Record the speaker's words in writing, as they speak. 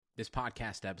This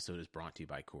podcast episode is brought to you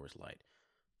by Coors Light.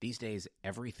 These days,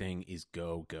 everything is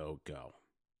go, go, go.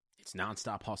 It's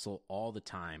nonstop hustle all the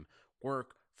time.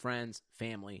 Work, friends,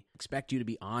 family expect you to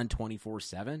be on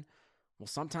 24/7. Well,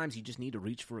 sometimes you just need to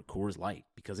reach for a Coors Light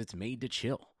because it's made to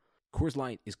chill. Coors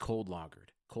Light is cold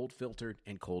lagered, cold filtered,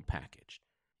 and cold packaged.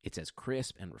 It's as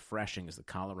crisp and refreshing as the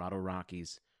Colorado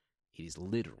Rockies. It is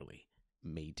literally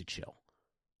made to chill.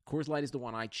 Coors Light is the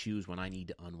one I choose when I need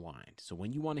to unwind. So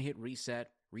when you want to hit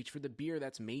reset, reach for the beer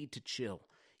that's made to chill.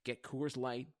 Get Coors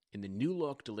Light in the new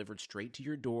look delivered straight to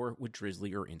your door with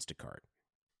Drizzly or Instacart.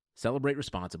 Celebrate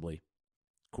responsibly.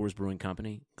 Coors Brewing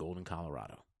Company, Golden,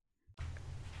 Colorado.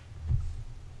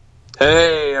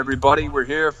 Hey everybody, we're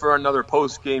here for another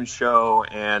post-game show,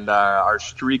 and our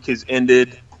streak has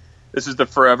ended. This is the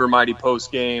Forever Mighty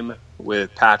post-game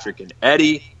with Patrick and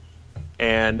Eddie.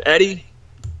 And Eddie,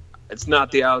 it's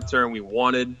not the outturn we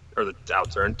wanted, or the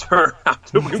outturn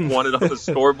we wanted on the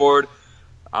scoreboard.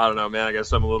 I don't know, man. I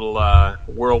guess I'm a little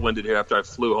whirlwinded here after I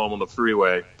flew home on the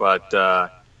freeway. But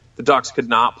the Ducks could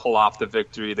not pull off the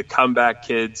victory. The comeback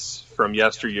kids from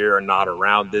yesteryear are not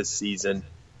around this season.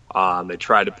 They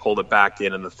tried to pull it back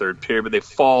in the third period, but they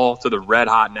fall to the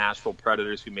red-hot Nashville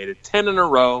Predators, who made it 10 in a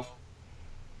row,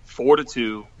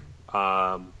 4-2.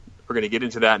 We're going to get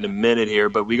into that in a minute here,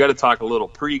 but we got to talk a little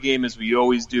pregame as we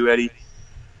always do, Eddie.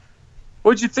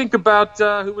 What did you think about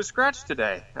who was scratched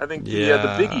today? I think the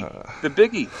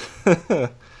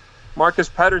biggie. Marcus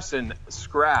Pettersson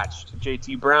scratched,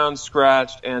 JT Brown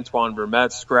scratched, Antoine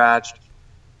Vermette scratched.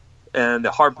 And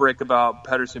the heartbreak about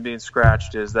Pettersson being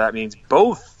scratched is that means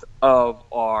both of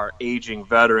our aging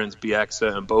veterans,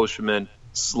 Bieksa and Boschman,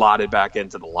 slotted back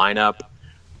into the lineup.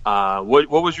 What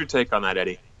was your take on that,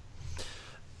 Eddie?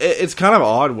 It's kind of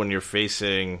odd when you're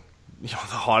facing the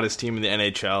hottest team in the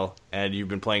NHL, and you've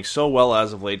been playing so well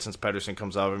as of late since Pettersson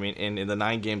comes up. I mean, in the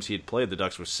 9 games he had played, the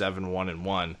Ducks were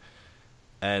 7-1-1.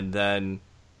 And then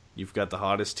you've got the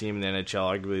hottest team in the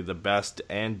NHL, arguably the best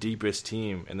and deepest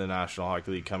team in the National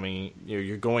Hockey League coming.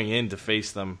 You're going in to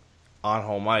face them on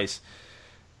home ice,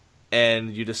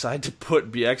 and you decide to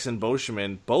put BX and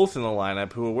Boschman both in the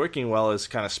lineup, who are working well as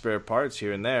kind of spare parts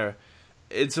here and there.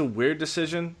 It's a weird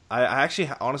decision. I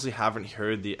actually honestly haven't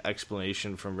heard the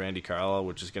explanation from Randy Carlyle,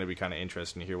 which is going to be kind of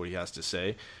interesting to hear what he has to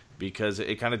say, because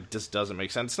it kind of just doesn't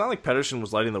make sense. It's not like Pettersson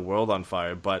was lighting the world on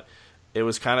fire, but it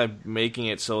was kind of making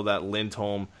it so that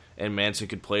Lindholm and Manson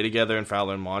could play together, and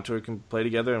Fowler and Montour can play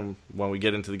together. And when we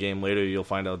get into the game later, you'll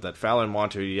find out that Fowler and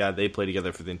Montour, they play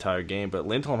together for the entire game, but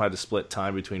Lindholm had to split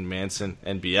time between Manson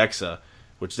and Bieksa,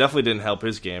 which definitely didn't help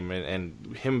his game,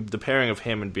 and the pairing of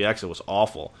him and Bieksa was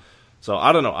awful. So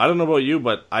I don't know. I don't know about you,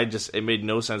 but it made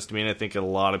no sense to me, and I think a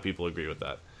lot of people agree with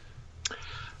that.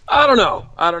 I don't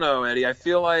know, Eddie. I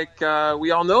feel like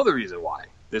we all know the reason why.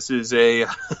 This is a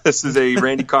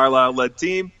Randy Carlyle led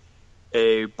team,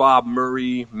 a Bob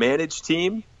Murray managed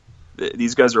team.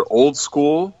 These guys are old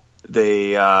school.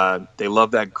 They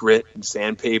love that grit and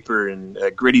sandpaper and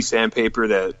gritty sandpaper,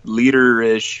 that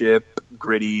leadership,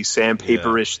 gritty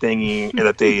sandpaper-ish thingy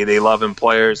that they love in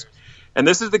players. And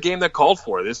this is the game that called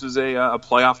for it. This is a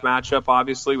playoff matchup,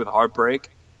 obviously, with heartbreak.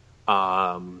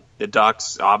 The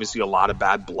Ducks, obviously, a lot of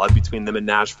bad blood between them and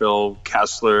Nashville,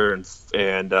 Kessler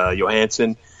and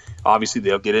Johansson. Obviously,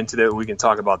 they'll get into that. We can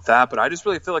talk about that. But I just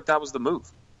really feel like that was the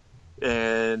move.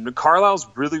 And Carlisle's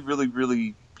really, really,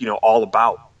 really, all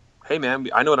about, hey, man,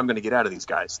 I know what I'm going to get out of these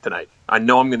guys tonight. I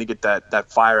know I'm going to get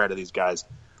that fire out of these guys.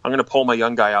 I'm going to pull my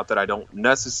young guy out that I don't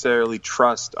necessarily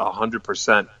trust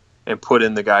 100%. And put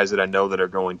in the guys that I know that are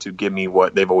going to give me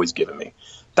what they've always given me.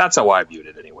 That's how I viewed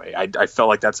it anyway. I felt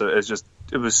like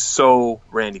it was so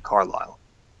Randy Carlyle.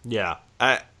 Yeah.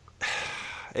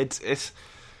 It's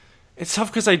tough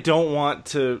because I don't want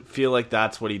to feel like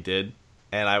that's what he did.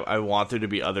 And I want there to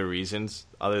be other reasons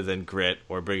other than grit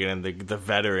or bringing in the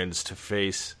veterans to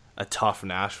face a tough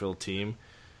Nashville team.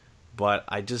 But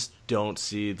I just don't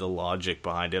see the logic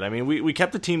behind it. I mean, we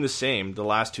kept the team the same the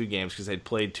last 2 games because they'd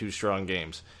played 2 strong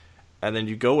games. And then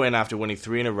you go in after winning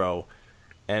 3 in a row,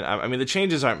 and I mean the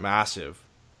changes aren't massive,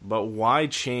 but why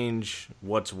change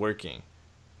what's working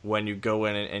when you go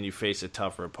in and you face a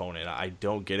tougher opponent? I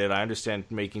don't get it. I understand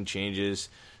making changes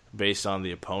based on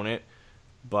the opponent,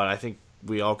 but I think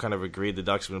we all kind of agreed the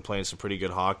Ducks have been playing some pretty good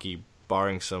hockey,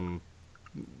 barring some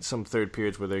third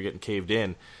periods where they're getting caved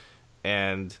in,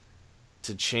 and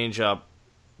to change up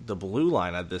the blue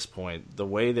line at this point, the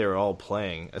way they're all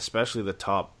playing, especially the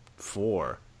top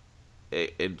 4.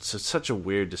 It's such a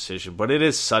weird decision, but it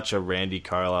is such a Randy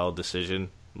Carlyle decision.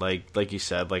 Like you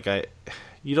said,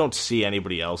 you don't see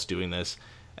anybody else doing this,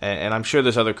 and I'm sure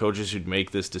there's other coaches who'd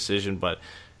make this decision, but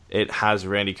it has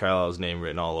Randy Carlyle's name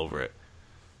written all over it.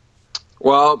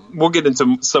 Well, we'll get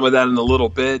into some of that in a little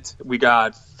bit. We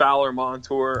got Fowler,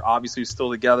 Montour, obviously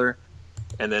still together.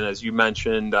 And then, as you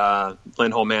mentioned,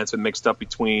 Lindholm Manson mixed up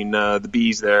between the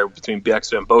Bees there, between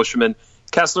Bieksa and Boschman.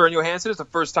 Kessler and Johansson is the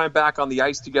first time back on the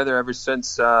ice together ever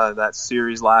since that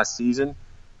series last season.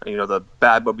 The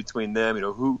bad blood between them.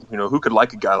 Who could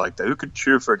like a guy like that? Who could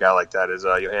cheer for a guy like that? As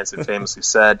Johansson famously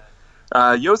said.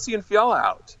 Yossi and Fiala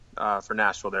out for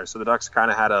Nashville there, so the Ducks kind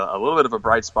of had a little bit of a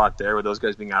bright spot there with those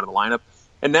guys being out of the lineup.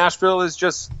 And Nashville is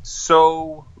just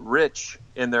so rich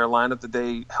in their lineup that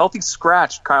they healthy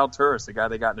scratched Kyle Turris, the guy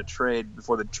they got in a trade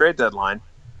before the trade deadline,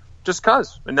 just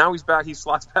because. And now he's back. He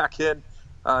slots back in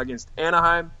against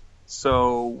Anaheim.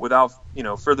 So without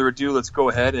further ado, let's go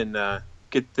ahead and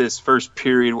get this first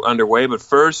period underway. But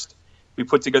first, we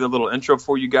put together a little intro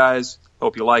for you guys.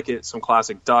 Hope you like it. Some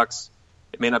classic Ducks.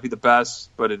 It may not be the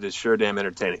best, but it is sure damn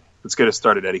entertaining. Let's get it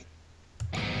started, Eddie.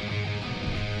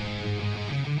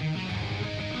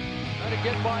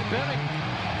 Get by Benning.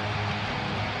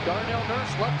 Darnell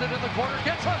Nurse left it in the corner,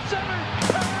 gets up center.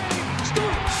 Perry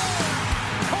scores!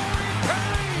 Corey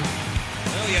Perry!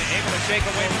 Lilia able to shake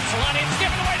away from Solani. It's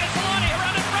given away to Solani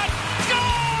around in front.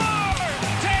 Score!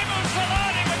 Teemu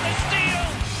Solani with the steal.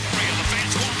 Perry in the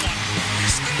fence, 1-1.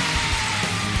 Score!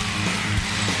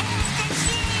 Off the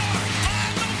floor!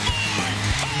 On the board!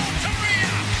 Paul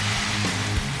Kariya!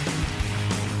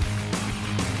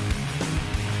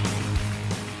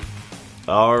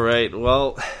 All right,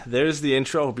 well, there's the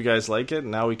intro. Hope you guys like it.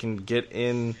 Now we can get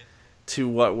into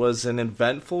what was an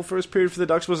eventful first period for the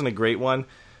Ducks. Wasn't a great one.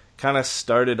 Kind of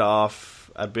started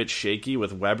off a bit shaky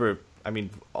with Weber. I mean,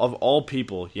 of all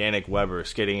people, Yannick Weber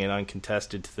skating in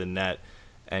uncontested to the net,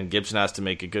 and Gibson has to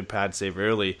make a good pad save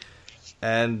early.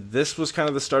 And this was kind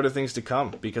of the start of things to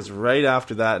come, because right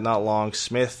after that, not long,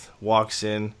 Smith walks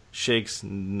in, shakes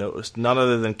none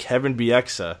other than Kevin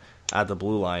Bieksa at the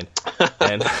blue line,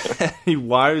 and he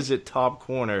wires it top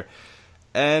corner.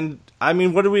 And, I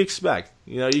mean, what do we expect?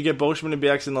 You get Boschman and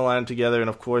Bieksa in the line together, and,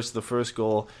 of course, the first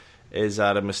goal is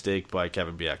out of mistake by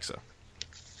Kevin Bieksa.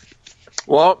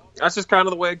 Well, that's just kind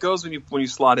of the way it goes when you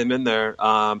slot him in there.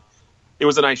 It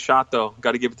was a nice shot, though.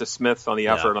 Got to give it to Smith on the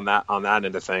effort on that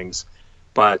end of things.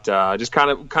 But just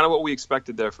kind of what we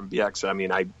expected there from Bieksa. I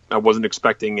mean, I wasn't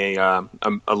expecting a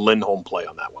Lindholm play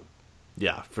on that one.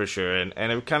 Yeah, for sure, and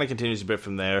it kind of continues a bit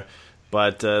from there,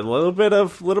 but a little bit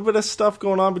of stuff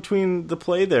going on between the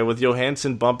play there with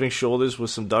Johansson bumping shoulders with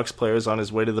some Ducks players on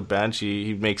his way to the bench.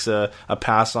 He makes a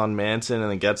pass on Manson, and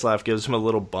then Getzlaf gives him a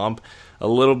little bump, a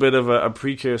little bit of a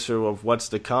precursor of what's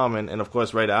to come, and of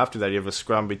course right after that you have a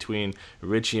scrum between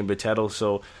Ritchie and Boteto.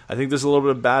 So I think there's a little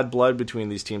bit of bad blood between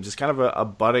these teams. It's kind of a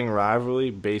budding rivalry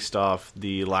based off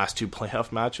the last two playoff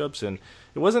matchups, and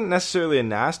it wasn't necessarily a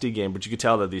nasty game, but you could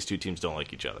tell that these two teams don't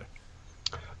like each other.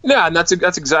 Yeah, and that's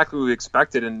exactly what we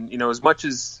expected. And, as much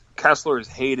as Kessler is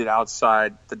hated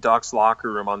outside the Ducks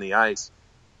locker room on the ice,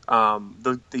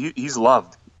 he's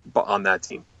loved on that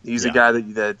team. He's a guy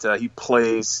that he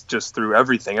plays just through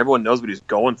everything. Everyone knows what he's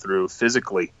going through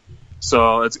physically.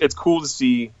 So it's cool to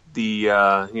see the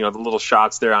the little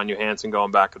shots there on Johansson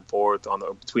going back and forth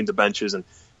between the benches. And,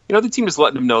 the team just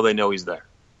letting him know they know he's there.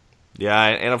 Yeah,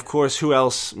 and of course, who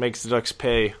else makes the Ducks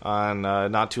pay on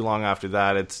not too long after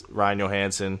that? It's Ryan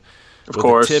Johansson. Of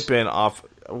course. A tip-in off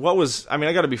what was, I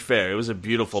got to be fair, it was a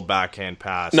beautiful backhand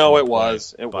pass. No, it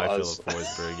was. By Philip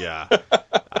Forsberg,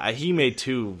 yeah. He made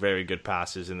two very good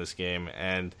passes in this game,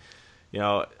 and,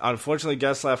 unfortunately,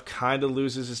 Getzlaf kind of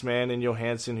loses his man in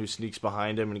Johansson, who sneaks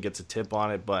behind him and gets a tip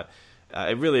on it, but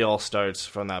it really all starts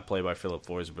from that play by Philip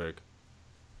Forsberg.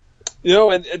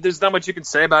 And there's not much you can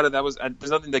say about it.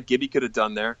 There's nothing that Gibby could have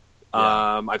done there.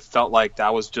 Yeah. I felt like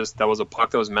that was a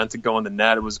puck that was meant to go in the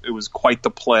net. It was quite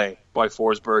the play by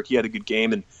Forsberg. He had a good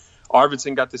game, and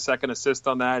Arvidsson got the second assist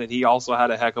on that, and he also had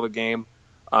a heck of a game.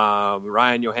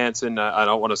 Ryan Johansson, I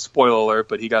don't want to spoil alert,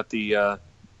 but he got the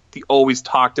always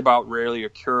talked about, rarely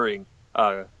occurring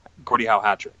Gordie Howe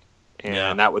hat trick,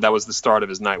 and that was the start of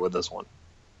his night with this one.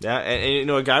 Yeah, and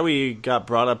a guy we got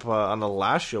brought up on the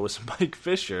last show was Mike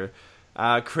Fisher,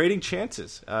 creating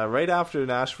chances right after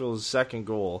Nashville's second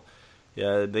goal.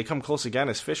 They come close again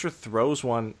as Fisher throws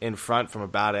one in front from a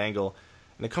bad angle,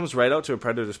 and it comes right out to a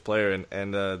Predators player,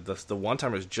 and the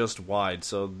one-timer is just wide.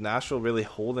 So Nashville really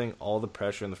holding all the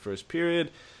pressure in the first period,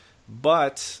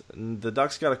 but the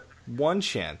Ducks got one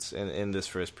chance in this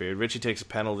first period. Ritchie takes a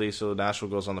penalty, so Nashville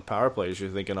goes on the power play. You're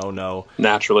thinking, oh no.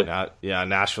 Naturally.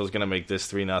 Nashville's going to make this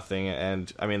 3-0.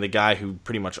 And, the guy who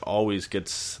pretty much always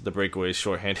gets the breakaways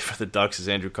shorthanded for the Ducks is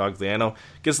Andrew Cogliano.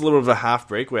 Gets a little bit of a half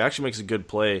breakaway. Actually makes a good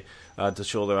play to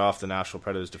shoulder off the Nashville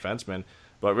Predators defenseman.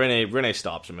 But Rene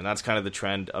stops him, and that's kind of the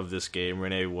trend of this game.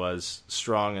 Rene was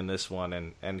strong in this one,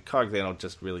 and Cogliano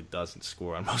just really doesn't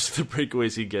score on most of the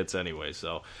breakaways he gets anyway.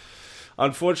 So,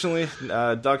 unfortunately,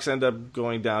 Ducks end up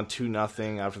going down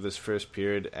 2-0 after this first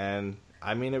period, and,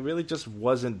 I mean, it really just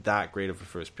wasn't that great of a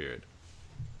first period.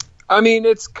 I mean,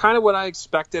 it's kind of what I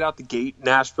expected out the gate.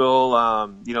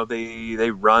 Nashville, they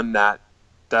run that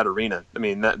arena. I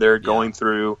mean, they're going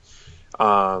through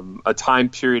a time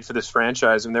period for this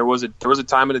franchise, and there was a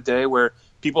time in the day where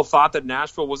people thought that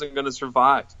Nashville wasn't going to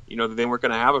survive. That they weren't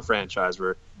going to have a franchise,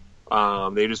 where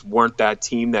they just weren't that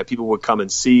team that people would come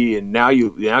and see. And now you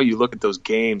look at those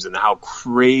games and how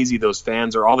crazy those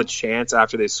fans are. All the chants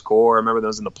after they score. I remember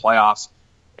those in the playoffs.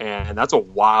 And that's a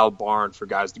wild barn for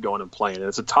guys to go in and play in. And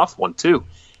it's a tough one, too.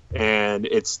 And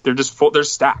they're just full. They're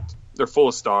stacked. They're full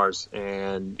of stars.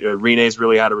 And Rene's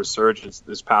really had a resurgence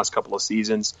this past couple of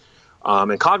seasons.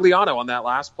 And Cogliano on that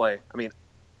last play, I mean,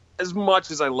 as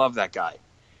much as I love that guy,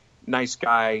 nice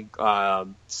guy,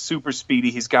 super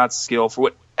speedy, he's got skill for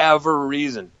whatever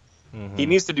reason. Mm-hmm. He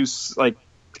needs to do,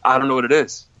 I don't know what it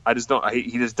is.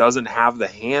 He just doesn't have the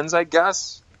hands, I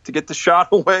guess, to get the shot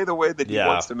away the way that he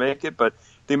wants to make it. But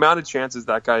the amount of chances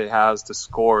that guy has to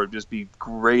score would just be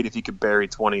great if he could bury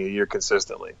 20 a year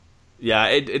consistently. Yeah,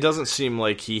 it doesn't seem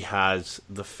like he has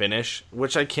the finish,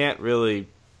 which I can't really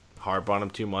harp on him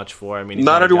too much for. I mean,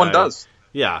 not everyone does.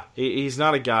 Yeah, he's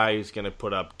not a guy who's going to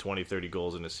put up 20, 30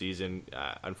 goals in a season.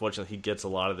 Unfortunately, he gets a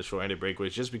lot of the short-handed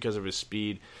breakaways just because of his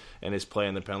speed and his play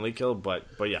in the penalty kill. But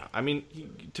yeah, I mean,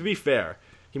 to be fair,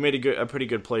 he made a pretty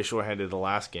good play short-handed the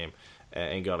last game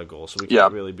and got a goal, so we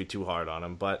can't really be too hard on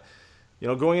him. But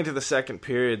going into the second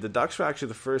period, the Ducks were actually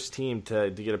the first team to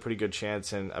get a pretty good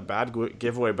chance, and a bad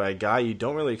giveaway by a guy you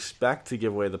don't really expect to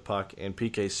give away the puck in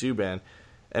PK Subban.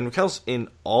 And Raquel's in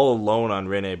all alone on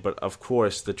Rene, but of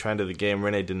course, the trend of the game,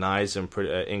 Rene denies him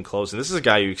in close. And this is a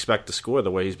guy you expect to score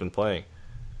the way he's been playing.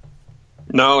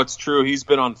 No, it's true. He's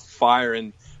been on fire,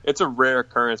 and it's a rare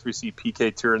occurrence we see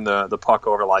PK turn the puck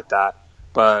over like that.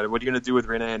 But what are you going to do with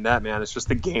Rene and that, man? It's just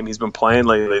the game he's been playing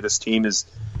lately. This team is,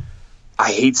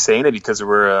 I hate saying it because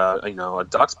we're a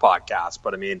Ducks podcast,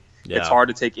 but I mean, it's hard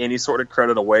to take any sort of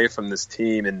credit away from this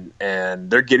team, and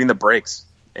they're getting the breaks.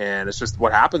 And it's just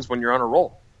what happens when you're on a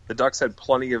roll. The Ducks had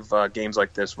plenty of games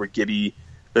like this where the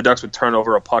Ducks would turn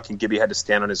over a puck and Gibby had to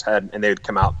stand on his head and they would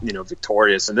come out,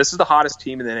 victorious. And this is the hottest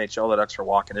team in the NHL the Ducks are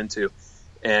walking into.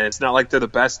 And it's not like they're the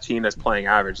best team that's playing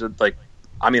average.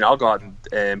 I'll go out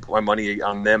and put my money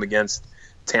on them against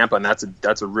Tampa, and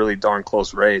that's a really darn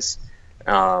close race. The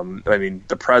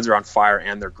Preds are on fire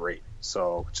and they're great.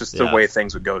 So just the way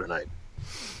things would go tonight.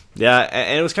 Yeah,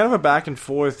 and it was kind of a back and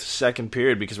forth second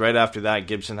period because right after that,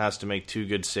 Gibson has to make 2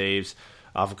 good saves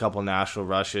off a couple of Nashville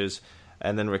rushes,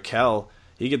 and then Raquel,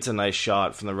 he gets a nice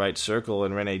shot from the right circle,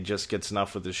 and Rene just gets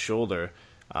enough with his shoulder.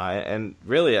 And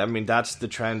really, I mean, that's the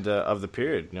trend of the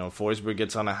period. Forsberg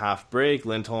gets on a half break,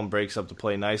 Lindholm breaks up the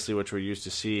play nicely, which we're used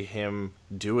to see him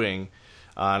doing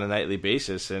on a nightly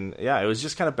basis. And yeah, it was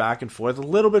just kind of back and forth, a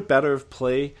little bit better of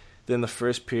play than the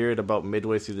first period about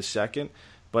midway through the second.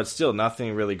 But still,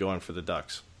 nothing really going for the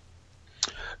Ducks.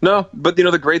 No, but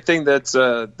the great thing that's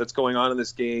going on in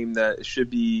this game that should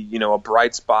be a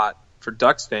bright spot for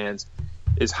Ducks fans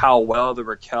is how well the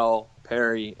Raquel,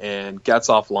 Perry, and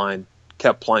Getzoff line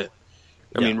kept playing.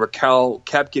 I mean, Raquel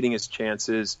kept getting his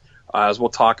chances, as we'll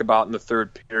talk about in the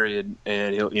third period,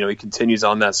 and he continues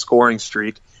on that scoring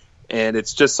streak. And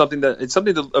it's just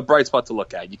a bright spot to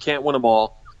look at. You can't win them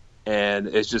all, and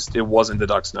it wasn't the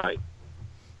Ducks' night.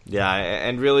 Yeah,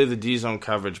 and really the D-zone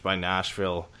coverage by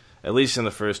Nashville, at least in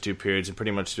the first 2 periods and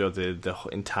pretty much throughout the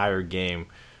entire game,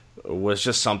 was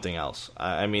just something else.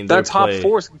 I mean, that top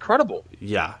 4 is incredible.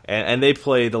 Yeah, and they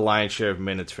play the lion's share of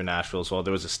minutes for Nashville as well.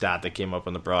 There was a stat that came up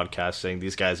on the broadcast saying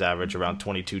these guys average around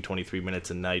 22, 23 minutes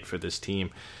a night for this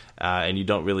team, and you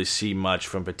don't really see much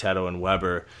from Potato and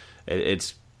Weber.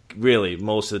 It's really,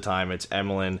 most of the time, it's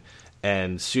Emelin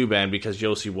and Subban because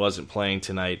Josi wasn't playing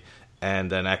tonight,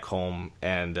 and then Ekholm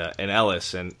and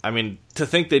Ellis. And, I mean, to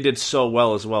think they did so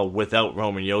well as well without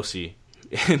Roman Josi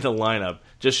in the lineup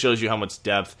just shows you how much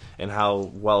depth and how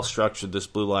well-structured this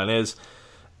blue line is.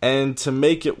 And to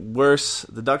make it worse,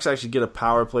 the Ducks actually get a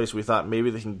power play, so we thought maybe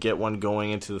they can get one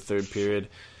going into the third period.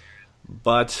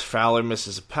 But Fowler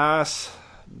misses a pass.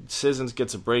 Sissons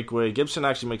gets a breakaway. Gibson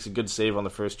actually makes a good save on the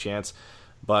first chance.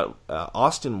 But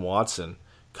Austin Watson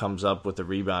comes up with the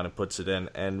rebound and puts it in,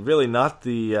 and really not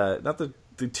the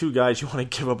 2 guys you want to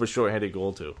give up a shorthanded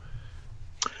goal to.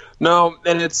 No,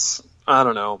 and I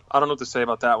don't know what to say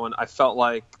about that one. I felt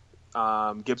like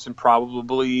Gibson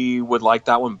probably would like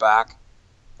that one back.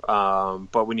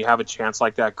 But when you have a chance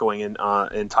like that going in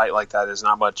tight like that, there's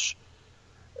not much.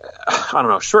 I don't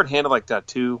know, short-handed like that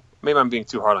too. Maybe I'm being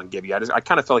too hard on Gibby. I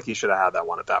kind of felt like he should have had that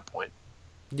one at that point.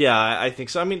 Yeah, I think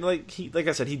so. I mean, like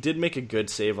I said, he did make a good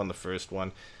save on the first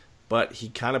one, but he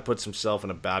kind of puts himself in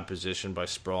a bad position by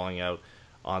sprawling out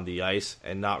on the ice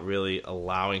and not really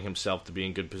allowing himself to be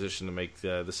in good position to make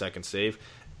the second save.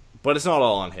 But it's not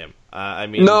all on him. I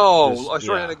mean,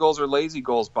 shorthanded goals are lazy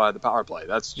goals by the power play.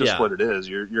 That's just what it is.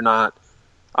 You're not.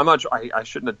 I'm not. I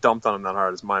shouldn't have dumped on him that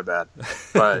hard. It's my bad.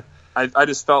 But I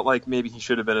just felt like maybe he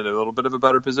should have been in a little bit of a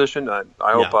better position. I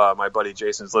hope my buddy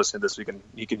Jason's listening to this.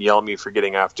 He can yell at me for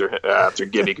getting after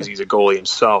Gibby because he's a goalie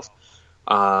himself.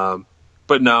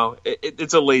 But no,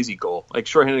 it's a lazy goal. Like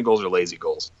shorthanded goals are lazy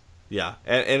goals. Yeah,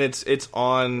 and it's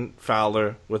on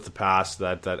Fowler with the pass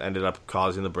that ended up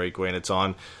causing the breakaway, and it's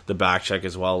on the back check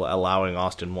as well, allowing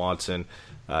Austin Watson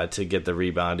to get the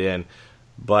rebound in.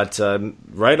 But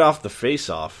right off the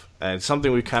face-off, and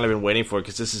something we've kind of been waiting for,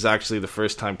 because this is actually the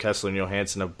first time Kessler and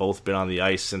Johansson have both been on the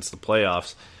ice since the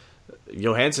playoffs.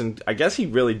 Johansson, I guess he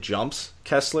really jumps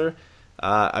Kessler,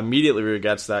 immediately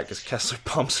regrets that because Kessler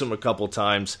pumps him a couple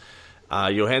times.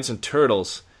 Johansson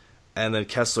turtles, and then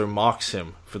Kessler mocks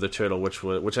him for the turtle, which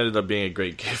ended up being a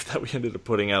great gift that we ended up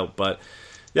putting out. But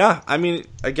yeah, I mean,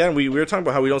 again, we were talking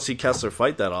about how we don't see Kessler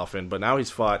fight that often, but now he's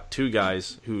fought two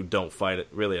guys who don't fight it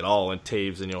really at all, in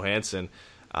Taves and Johansson,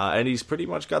 and he's pretty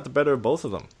much got the better of both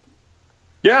of them.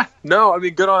 Yeah, no, I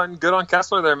mean, good on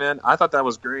Kessler there, man. I thought that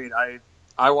was great.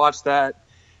 I watched that,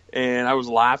 and I was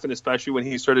laughing, especially when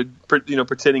he started,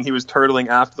 pretending he was turtling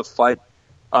after the fight.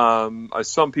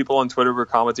 Some people on Twitter were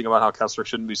commenting about how Kessler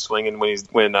shouldn't be swinging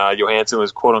when Johansson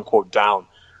was quote unquote down.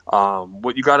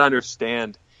 What you got to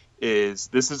understand is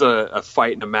this is a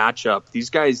fight and a matchup. These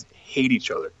guys hate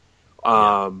each other.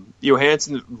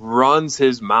 Johansson runs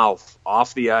his mouth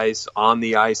off the ice, on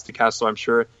the ice to Kessler, I'm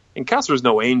sure. And Kessler's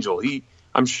no angel. He,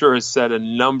 I'm sure, has said a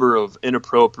number of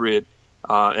inappropriate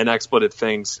and expletive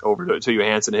things over to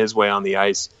Johansson his way on the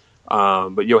ice.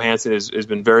 But Johansson has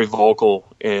been very vocal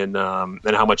in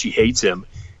how much he hates him.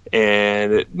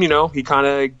 And, he kind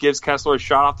of gives Kessler a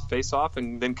shot off the face-off,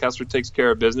 and then Kessler takes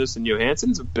care of business, and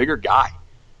Johansson's a bigger guy.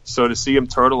 So to see him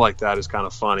turtle like that is kind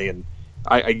of funny, and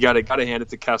I gotta hand it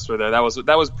to Kessler there. That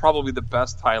was probably the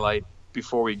best highlight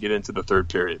before we get into the third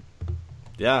period.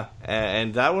 Yeah,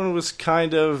 and that one was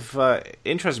kind of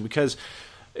interesting because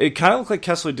it kind of looked like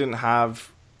Kessler didn't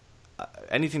have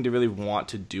anything to really want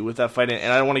to do with that fight,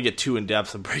 and I don't want to get too in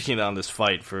depth of breaking down this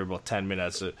fight for about 10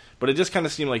 minutes, but it just kind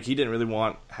of seemed like he didn't really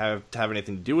want to have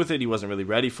anything to do with it. He wasn't really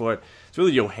ready for it. It's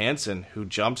really Johansson who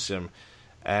jumps him,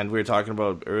 and we were talking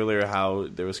about earlier how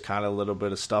there was kind of a little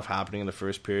bit of stuff happening in the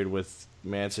first period with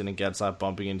Manson and Getzlaf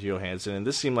bumping into Johansson, and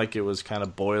this seemed like it was kind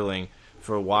of boiling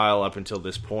for a while up until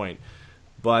this point.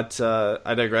 But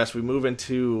I digress. We move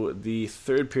into the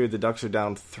third period. The Ducks are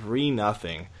down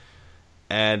 3-0.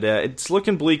 And it's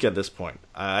looking bleak at this point.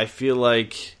 I feel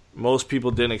like most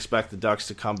people didn't expect the Ducks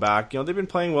to come back. They've been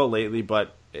playing well lately,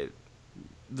 but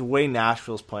the way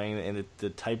Nashville's playing and the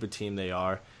type of team they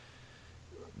are,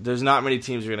 there's not many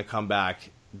teams that are going to come back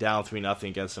down 3-0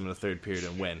 against them in the third period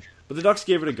and win. But the Ducks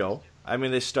gave it a go. I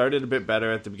mean, they started a bit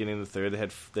better at the beginning of the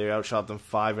third. They outshot them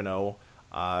 5-0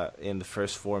 in the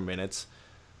first 4 minutes.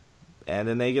 And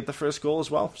then they get the first goal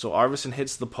as well. So Arvidsson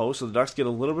hits the post, so the Ducks get a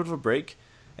little bit of a break.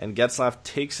 And Getzlaf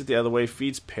takes it the other way,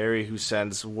 feeds Perry, who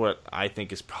sends what I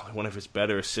think is probably one of his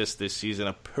better assists this season,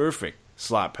 a perfect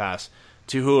slot pass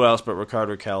to who else but Rickard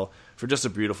Rakell for just a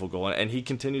beautiful goal. And he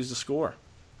continues to score.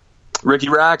 Ricky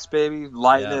Rax, baby,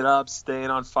 lighting it up,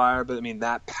 staying on fire. But, I mean,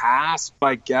 that pass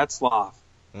by Getzlaf,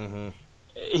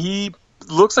 he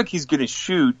looks like he's going to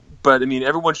shoot, but, I mean,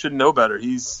 everyone should know better.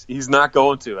 He's not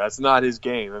going to. That's not his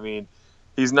game. I mean,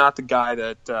 he's not the guy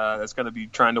that's going to be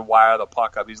trying to wire the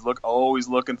puck up. He's always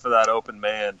looking for that open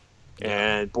man.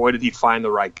 And, boy, did he find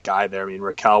the right guy there. I mean,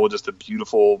 Rakell was just a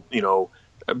beautiful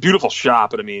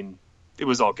shot, but, I mean, it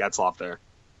was all Getzlaf there.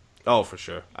 Oh, for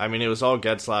sure. I mean, it was all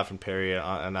Getzlaf and Perry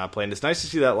on that play. And it's nice to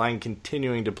see that line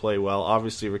continuing to play well.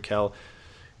 Obviously, Rakell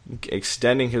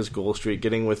extending his goal streak,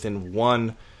 getting within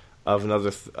one of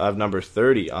number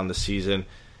 30 on the season.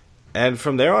 And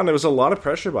from there on, there was a lot of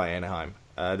pressure by Anaheim.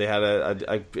 They had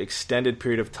a extended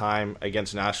period of time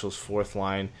against Nashville's fourth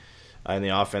line in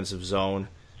the offensive zone.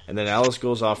 And then Ellis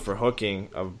goes off for hooking,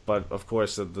 but of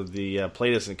course the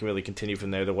play doesn't really continue from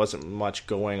there. There wasn't much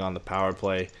going on the power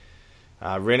play.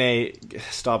 Rene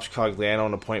stops Cogliano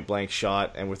on a point-blank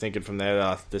shot, and we're thinking from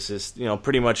there, this is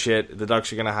pretty much it. The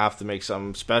Ducks are going to have to make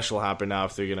something special happen now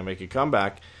if they're going to make a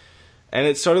comeback. And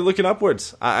it started looking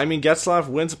upwards. I mean, Getzlaf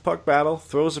wins a puck battle,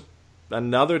 throws a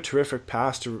another terrific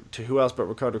pass to who else but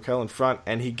Rickard Rakell in front,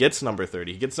 and he gets number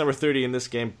 30. He gets number 30 in this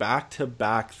game,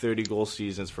 back-to-back 30-goal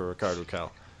seasons for Rickard Rakell.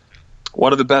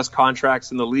 One of the best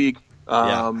contracts in the league.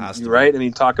 Right? I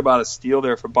mean, talk about a steal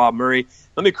there for Bob Murray.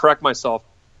 Let me correct myself.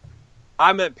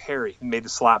 I meant Perry who made the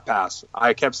slap pass.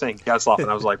 I kept saying Getzlaf, and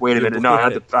I was like, wait a minute. No, I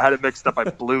had it mixed up. I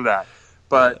blew that.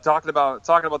 But talking about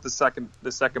the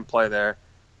second play there,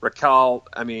 Rakell,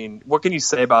 I mean, what can you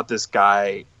say about this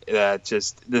guy?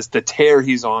 The tear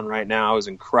he's on right now is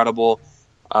incredible.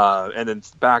 And then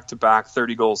back-to-back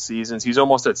 30-goal seasons. He's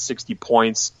almost at 60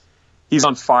 points. He's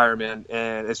on fire, man.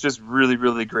 And it's just really,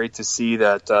 really great to see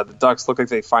that the Ducks look like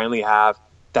they finally have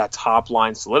that top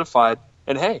line solidified.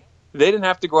 And, hey, they didn't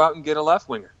have to go out and get a left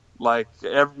winger. Like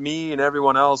me and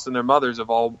everyone else and their mothers have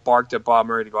all barked at Bob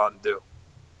Murray to go out and do.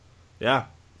 Yeah.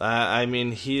 I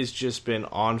mean, he's just been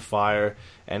on fire,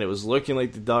 and it was looking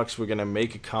like the Ducks were going to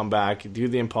make a comeback, do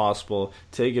the impossible,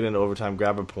 take it in overtime,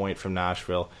 grab a point from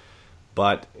Nashville.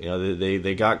 But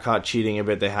they got caught cheating a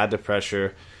bit. They had to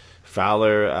pressure.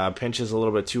 Fowler pinches a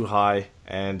little bit too high,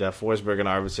 and Forsberg and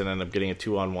Arvidsson end up getting a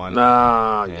 2-on-1.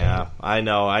 Yeah, I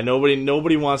know.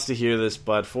 Nobody wants to hear this,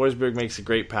 but Forsberg makes a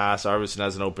great pass. Arvidsson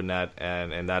has an open net,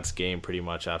 and that's game pretty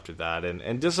much after that.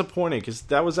 And disappointing, because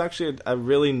that was actually a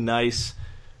really nice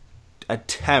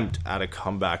attempt at a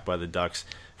comeback by the Ducks.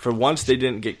 For once, they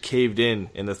didn't get caved in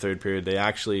the third period. They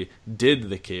actually did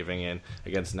the caving in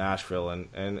against Nashville,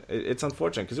 and it's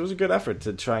unfortunate because it was a good effort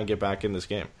to try and get back in this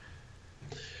game.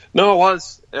 No, it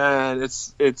was, and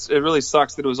it really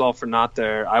sucks that it was all for naught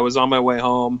there. I was on my way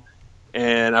home,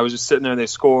 and I was just sitting there, and they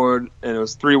scored, and it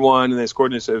was 3-1, and they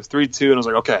scored, and it was 3-2, and I was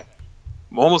like, okay,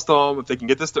 I'm almost home. If they can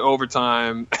get this to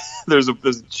overtime, there's a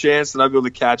chance that I'll be able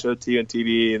to catch OT on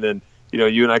TV, and then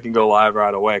you and I can go live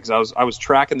right away, because I was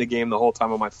tracking the game the whole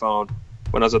time on my phone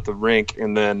when I was at the rink,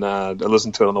 and then I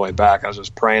listened to it on the way back. I was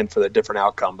just praying for the different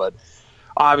outcome, but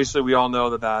obviously we all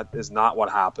know that is not what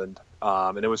happened.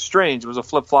 And it was strange. It was a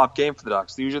flip-flop game for the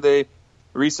Ducks. Usually they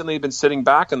recently have been sitting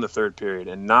back in the third period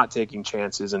and not taking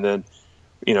chances and then,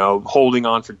 holding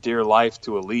on for dear life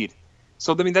to a lead.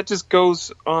 So, I mean, that just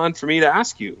goes on for me to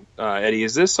ask you, Eddie,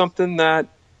 is this something that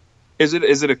 – is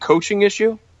it a coaching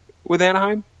issue with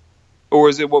Anaheim? Or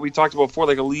is it what we talked about before,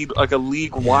 like a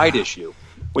league-wide issue?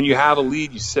 When you have a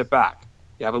lead, you sit back.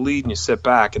 You have a lead and you sit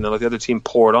back, and then let the other team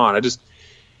pour it on.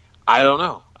 I don't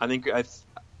know. I think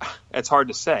it's hard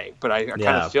to say, but I kind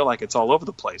of feel like it's all over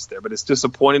the place there. But it's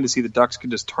disappointing to see the Ducks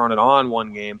can just turn it on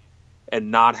one game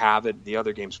and not have it the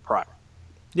other games prior.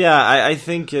 Yeah, I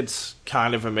think it's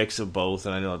kind of a mix of both,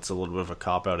 and I know it's a little bit of a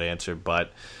cop-out answer,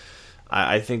 but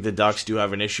I think the Ducks do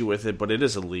have an issue with it, but it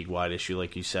is a league-wide issue,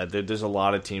 like you said. There's a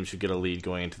lot of teams who get a lead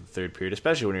going into the third period,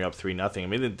 especially when you're up 3-0. I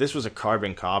mean, this was a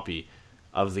carbon copy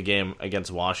of the game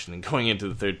against Washington, going into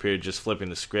the third period, just flipping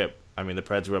the script. I mean, the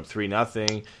Preds were up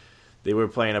 3-0. They were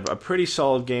playing a pretty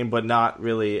solid game, but not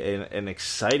really an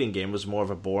exciting game. It was more of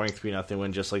a boring 3-0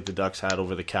 win, just like the Ducks had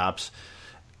over the Caps.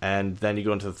 And then you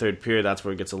go into the third period, that's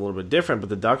where it gets a little bit different, but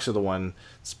the Ducks are the ones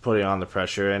putting on the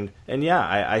pressure. And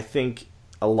I think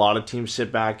a lot of teams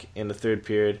sit back in the third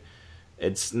period.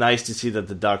 It's nice to see that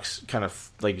the Ducks kind of,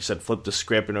 like you said, flipped the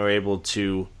script and were able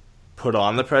to put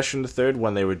on the pressure in the third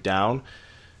when they were down.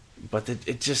 But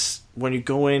it just, when you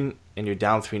go in and you're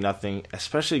down 3-0,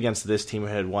 especially against this team who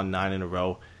had won 9 in a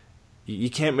row, you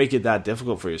can't make it that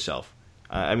difficult for yourself.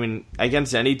 I mean,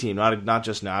 against any team, not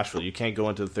just Nashville, you can't go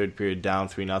into the third period down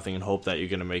 3-0 and hope that you're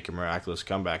going to make a miraculous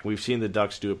comeback. We've seen the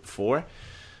Ducks do it before,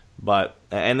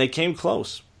 and they came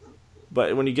close.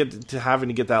 But when you get to having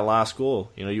to get that last goal,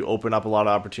 you open up a lot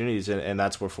of opportunities, and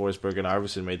that's where Forsberg and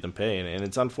Arvidsson made them pay. And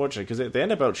it's unfortunate because they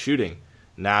end up out shooting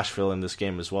Nashville in this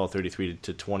game as well,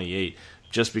 33-28,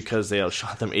 just because they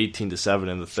outshot them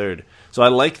 18-7 in the third. So I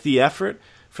like the effort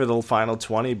for the final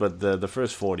 20, but the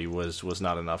first 40 was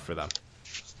not enough for them.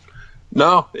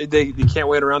 No, they can't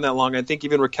wait around that long. I think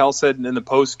even Rakell said in the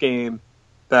post game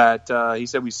that he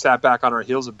said we sat back on our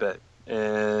heels a bit.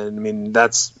 And, I mean,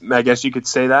 I guess you could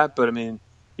say that, but, I mean,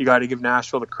 you got to give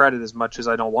Nashville the credit as much as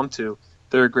I don't want to.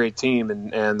 They're a great team,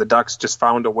 and the Ducks just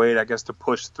found a way, I guess, to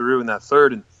push through in that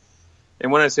third.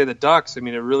 And when I say the Ducks, I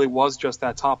mean, it really was just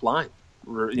that top line.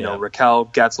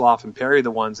 Rakell, Getzlaf, and Perry,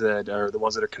 the ones that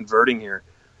are converting here.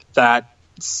 That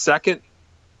second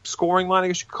scoring line, I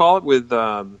guess you could call it,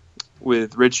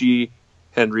 with Richie,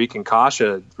 Henrique, and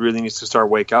Kasha really needs to start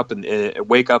wake up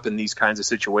in these kinds of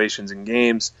situations and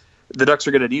games. The Ducks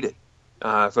are going to need it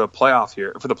for the playoffs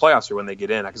here when they get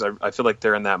in, because I feel like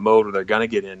they're in that mode where they're going to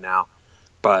get in now,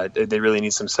 but they really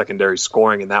need some secondary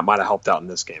scoring, and that might have helped out in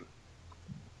this game.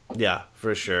 Yeah,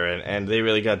 for sure. And they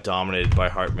really got dominated by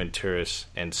Hartman, Turris,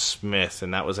 and Smith.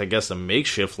 And that was, I guess, a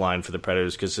makeshift line for the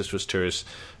Predators because this was Turris'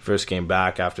 first game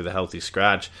back after the healthy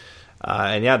scratch.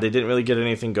 And yeah, they didn't really get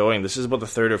anything going. This is about the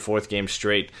third or fourth game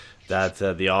straight that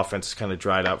the offense kind of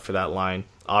dried up for that line.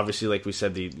 Obviously, like we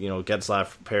said,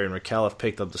 Getzlaf, Perry, and Rakell have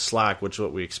picked up the slack, which is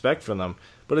what we expect from them.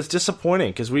 But it's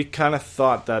disappointing because we kind of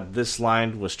thought that this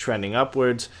line was trending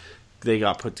upwards. They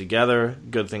got put together,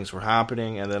 good things were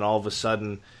happening, and then all of a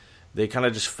sudden they kind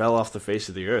of just fell off the face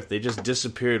of the earth. They just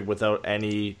disappeared without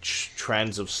any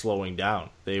trends of slowing down.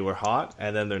 They were hot,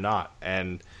 and then they're not.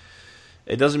 And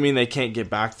it doesn't mean they can't get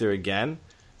back there again,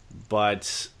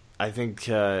 but I think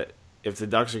if the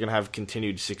Ducks are going to have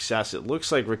continued success, it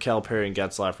looks like Rakell, Perry, and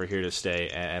Getzlaf are here to stay,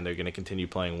 and they're going to continue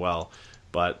playing well.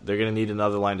 But they're going to need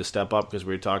another line to step up because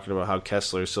we were talking about how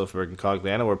Kessler, Silfverberg, and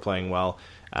Cogliano were playing well,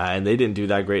 and they didn't do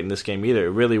that great in this game either.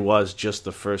 It really was just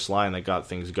the first line that got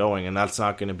things going, and that's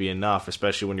not going to be enough,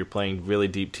 especially when you're playing really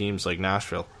deep teams like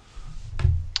Nashville.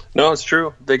 No, it's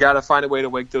true. They got to find a way to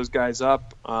wake those guys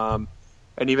up.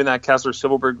 And even that Kessler,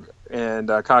 Silfverberg, and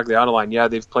Cogliano line, yeah,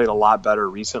 they've played a lot better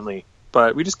recently.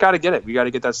 But we just got to get it. We got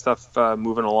to get that stuff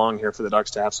moving along here for the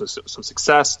Ducks to have some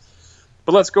success.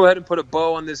 But let's go ahead and put a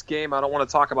bow on this game. I don't want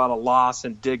to talk about a loss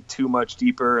and dig too much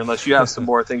deeper unless you have some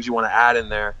more things you want to add in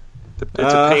there.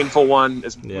 It's a painful one,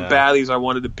 as badly as I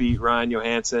wanted to beat Ryan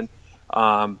Johansson.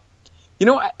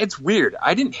 It's weird.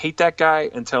 I didn't hate that guy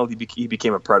until he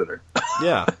became a Predator.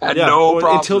 Yeah. No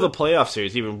problem. Until the playoff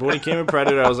series. Even when he became a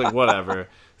Predator, I was like, whatever.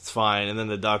 It's fine. And then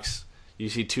the Ducks, you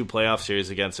see 2 playoff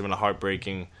series against him and a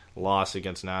heartbreaking loss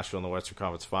against Nashville in the Western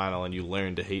Conference Final, and you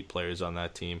learn to hate players on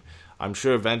that team. I'm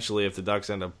sure eventually if the Ducks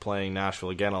end up playing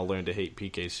Nashville again, I'll learn to hate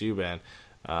PK Subban.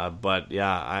 But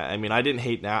yeah, I mean, I didn't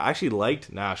hate I actually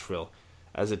liked Nashville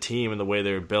as a team and the way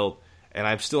they were built, and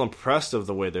I'm still impressed of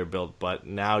the way they're built, but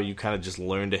now you kind of just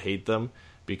learn to hate them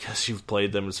because you've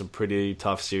played them in some pretty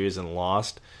tough series and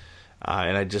lost.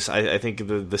 And I think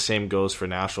the same goes for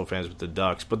Nashville fans with the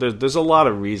Ducks. But there's a lot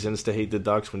of reasons to hate the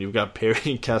Ducks when you've got Perry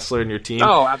and Kessler in your team.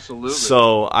 Oh, absolutely.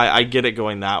 So I get it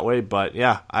going that way. But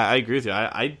yeah, I agree with you.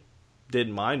 I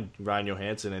didn't mind Ryan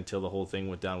Johansson until the whole thing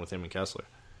went down with him and Kessler.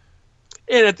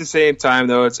 And at the same time,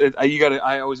 though,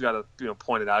 I always got to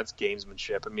point it out. It's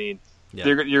gamesmanship. I mean,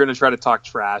 you're going to try to talk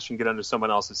trash and get under someone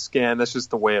else's skin. That's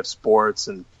just the way of sports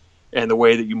and the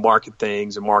way that you market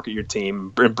things and market your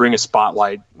team and bring a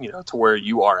spotlight, to where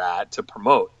you are at to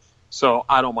promote. So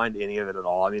I don't mind any of it at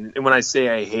all. I mean, and when I say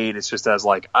I hate, it's just as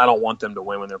like I don't want them to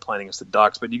win when they're playing against the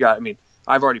Ducks. But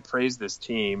I've already praised this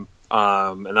team,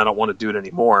 and I don't want to do it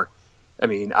anymore. I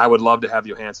mean, I would love to have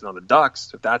Johansson on the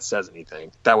Ducks if that says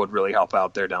anything. That would really help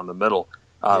out there down the middle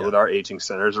with our aging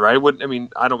centers, right?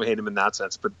 I don't hate him in that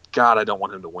sense, but God, I don't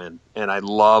want him to win. And I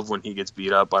love when he gets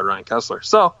beat up by Ryan Kessler.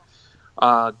 So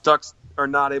Ducks are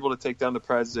not able to take down the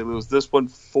Preds. They lose this one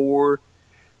 4-2.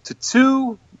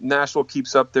 Nashville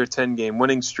keeps up their 10-game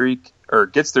winning streak, or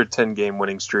gets their 10-game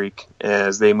winning streak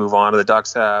as they move on. The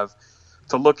Ducks have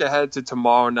to look ahead to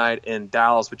tomorrow night in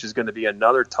Dallas, which is going to be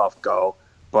another tough go.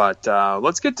 But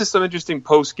let's get to some interesting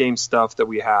post-game stuff that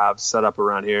we have set up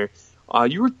around here.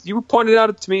 You were pointed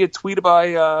out to me a tweet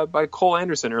by Cole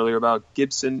Anderson earlier about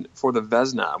Gibson for the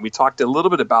Vezina. We talked a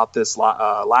little bit about this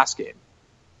last game.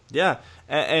 Yeah,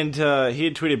 and he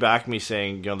had tweeted back me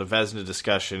saying, the Vezina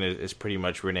discussion is pretty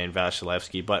much Rene and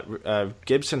Vasilevsky, but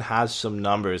Gibson has some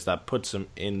numbers that puts him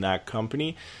in that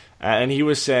company. And he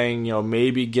was saying,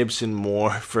 maybe Gibson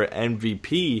more for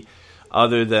MVP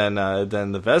other than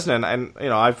the Vezina,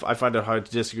 and I find it hard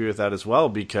to disagree with that as well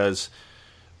because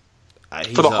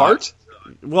he's, for the Hart.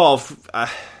 Well,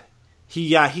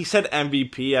 he said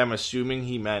MVP. I'm assuming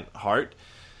he meant Hart.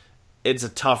 It's a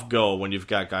tough go when you've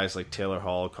got guys like Taylor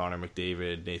Hall, Connor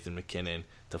McDavid, Nathan McKinnon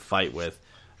to fight with.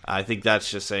 I think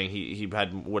that's just saying he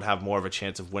would have more of a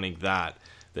chance of winning that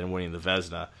than winning the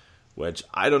Vezina, which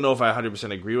I don't know if I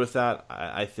 100% agree with that.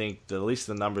 I think that at least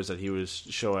the numbers that he was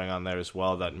showing on there as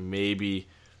well, that maybe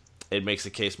it makes the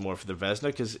case more for the Vezina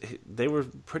because they were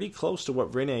pretty close to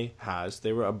what Rene has.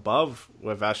 They were above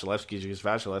what Vasilevsky's because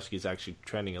Vasilevsky's actually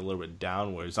trending a little bit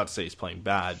downwards. Not to say he's playing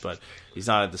bad, but he's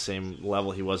not at the same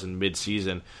level he was in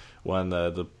mid-season when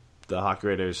the Hockey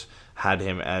Raiders had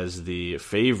him as the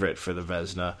favorite for the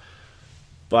Vezina.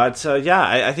 But,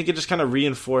 I think it just kind of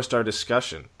reinforced our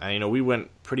discussion. And, we went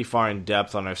pretty far in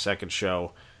depth on our second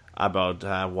show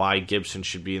about why Gibson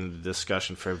should be in the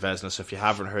discussion for Vezina. So if you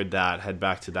haven't heard that, head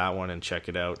back to that one and check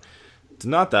it out. It's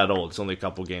not that old. It's only a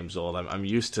couple games old. I'm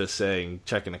used to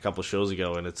checking a couple shows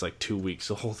ago, and it's like 2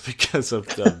 weeks old because of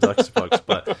Ducks Bucks.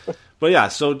 But yeah,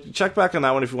 so check back on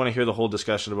that one if you want to hear the whole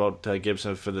discussion about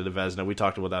Gibson for the Vezina. We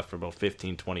talked about that for about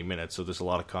 15-20 minutes, so there's a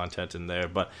lot of content in there.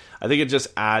 But I think it just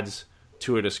adds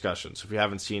to a discussion. So if you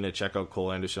haven't seen it, check out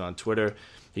Cole Anderson on Twitter.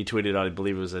 He tweeted out, I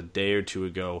believe it was a day or two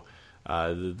ago,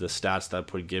 the stats that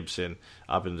put Gibson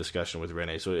up in discussion with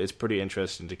Rene. So it's pretty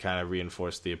interesting to kind of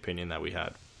reinforce the opinion that we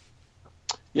had.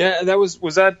 Yeah, that was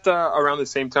that around the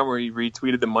same time where he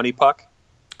retweeted the money puck?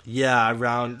 Yeah,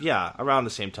 around the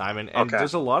same time. And okay.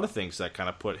 There's a lot of things that kind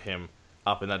of put him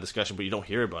up in that discussion, but you don't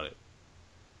hear about it.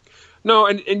 No,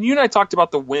 and you and I talked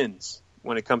about the wins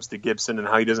when it comes to Gibson and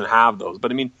how he doesn't have those.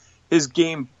 But I mean, his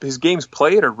games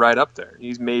played are right up there.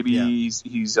 He's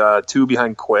he's 2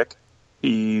 behind Quick.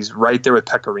 He's right there with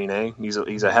Pecorine.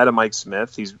 He's ahead of Mike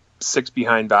Smith. He's 6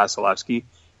 behind Vasilevsky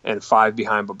and 5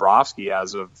 behind Bobrovsky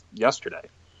as of yesterday.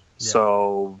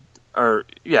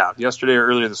 Yeah. Yesterday or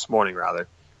earlier this morning, rather.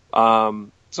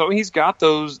 So he's got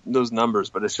those numbers,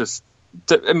 but it's just,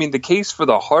 the case for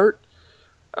the Hart,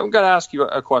 I've got to ask you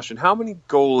a question. How many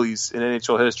goalies in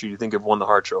NHL history do you think have won the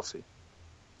Hart Trophy?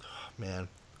 Man,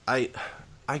 I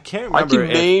can't remember. I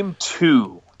can name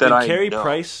 2 that I know. Did Carey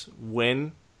Price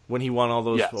win when he won all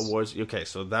those Yes. awards? Okay,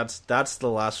 so that's the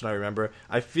last one I remember.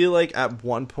 I feel like at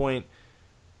one point,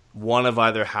 one of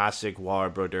either Hasek, Waugh, or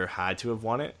Brodeur had to have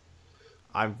won it.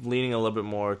 I'm leaning a little bit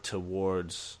more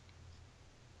towards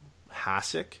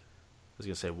Hasek. I was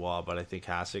going to say Waugh, but I think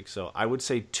Hasek. So I would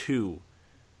say 2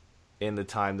 in the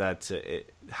time that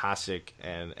Hasek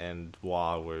and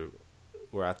Waugh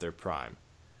were at their prime.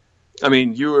 I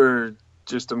mean, you were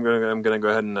just, I'm gonna go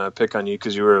ahead and pick on you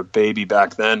because you were a baby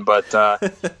back then, but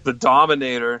the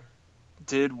Dominator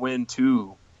did win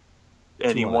 2,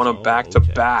 and he won them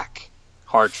back-to-back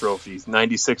Hart trophies,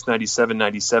 96, 97,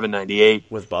 97, 98.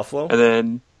 With Buffalo? And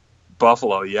then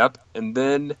Buffalo, yep. And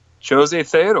then Jose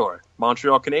Theodore,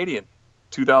 Montreal Canadian,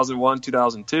 2001,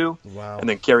 2002. Wow. And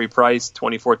then Carey Price,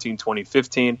 2014,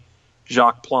 2015.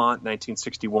 Jacques Plante,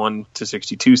 1961 to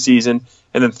 62 season.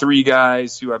 And then 3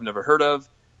 guys who I've never heard of,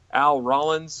 Al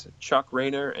Rollins, Chuck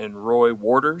Rayner, and Roy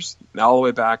Waters, all the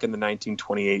way back in the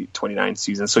 1928-29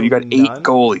 season. So you got 8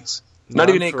 goalies. Not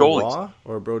even 8 goalies. Waugh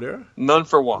or Brodeur? None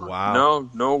for Waugh. Wow.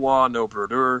 No Waugh, no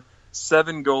Brodeur.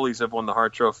 7 goalies have won the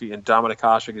Hart Trophy, and Dominik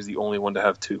Hasek is the only one to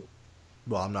have 2.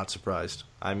 Well, I'm not surprised.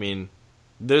 I mean,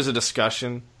 there's a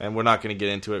discussion, and we're not going to get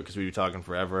into it because we'd be talking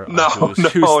forever. No,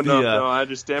 I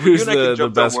understand. But you and I can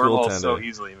jump down wormholes so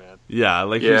easily, man. Yeah,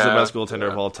 who's the best goaltender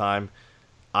of all time?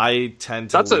 I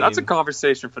tend to that's a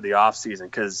conversation for the off season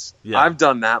because I've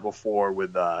done that before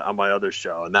with on my other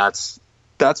show, and that's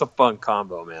a fun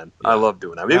combo, man. Yeah. I love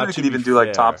doing that. Maybe we could even do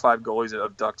like top 5 goalies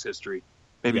of Ducks history.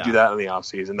 Maybe do that in the off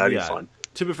season. That'd be fun.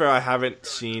 To be fair, I haven't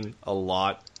seen a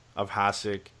lot of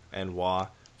Hasek and Waugh.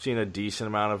 I've seen a decent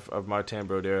amount of Martin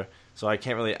Brodeur, so I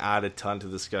can't really add a ton to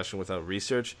the discussion without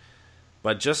research.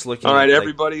 But just looking. All right,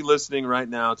 everybody listening right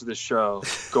now to the show,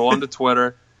 go onto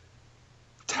Twitter.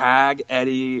 Tag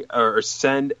Eddie or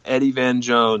send Eddie Van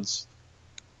Jones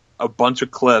a bunch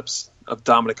of clips of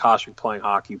Dominik Hasek playing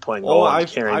hockey, playing goal, and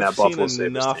carrying that Buffalo Sabres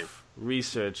team. I've seen enough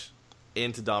research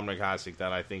into Dominik Hasek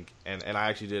that I think, and I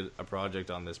actually did a project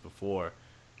on this before.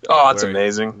 Oh, that's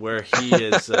amazing. Where he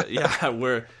is,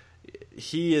 where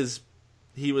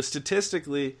he was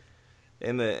statistically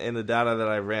in the data that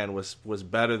I ran was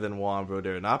better than Waugh and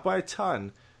Brodeur, not by a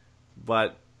ton,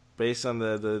 but based on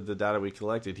the data we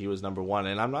collected, he was number 1,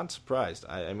 and I'm not surprised.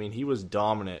 I mean, he was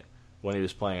dominant when he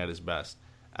was playing at his best,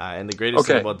 and the greatest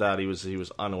thing about that, he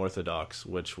was unorthodox,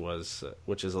 which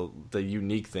is the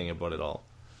unique thing about it all.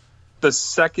 The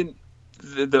second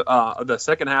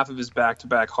half of his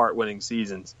back-to-back Hart-winning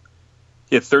seasons,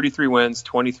 he had 33 wins,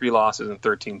 23 losses, and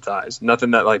 13 ties.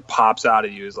 Nothing that like pops out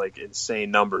at you as like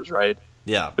insane numbers, right?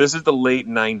 Yeah. This is the late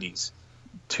 90s.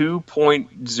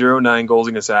 2.09 goals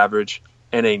against average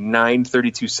and a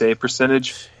 .932 save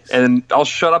percentage. And I'll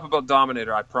shut up about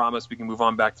Dominator. I promise we can move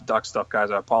on back to Duck stuff,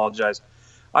 guys. I apologize.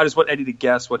 I just want Eddie to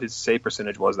guess what his save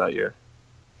percentage was that year.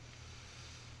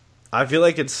 I feel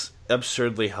like it's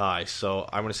absurdly high, so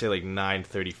I'm going to say like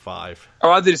 935.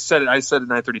 Oh, I just said it. I said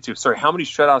 932. Sorry, how many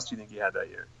shutouts do you think he had that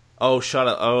year? Oh,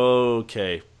 shutout.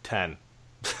 Okay, 10.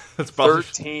 That's probably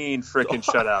 13 freaking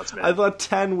shutouts, man. I thought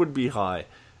 10 would be high.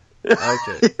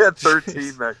 Okay. He had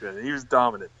 13 back then. He was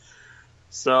dominant.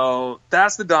 So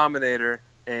that's the Dominator,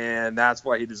 and that's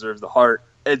why he deserves the Hart.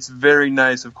 It's very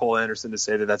nice of Cole Anderson to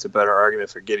say that that's a better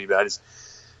argument for Giddy, but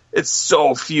it's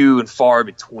so few and far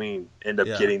between end up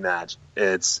getting that.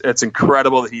 It's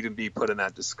incredible that he can be put in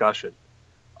that discussion.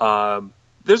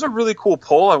 There's a really cool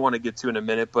poll I want to get to in a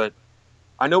minute, but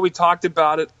I know we talked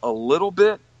about it a little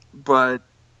bit, but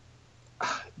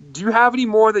do you have any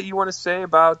more that you want to say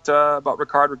about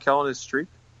Rickard Rakell and his streak?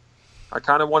 I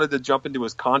kind of wanted to jump into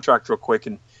his contract real quick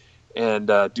and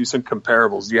do some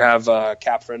comparables. Do you have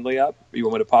Cap Friendly up? You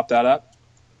want me to pop that up?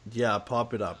 Yeah,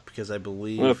 pop it up, because I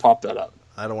believe... I'm going to pop that up.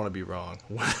 I don't want to be wrong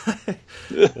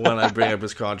when I bring up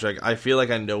his contract. I feel like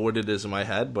I know what it is in my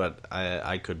head, but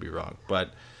I could be wrong.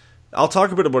 But I'll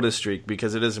talk a bit about his streak,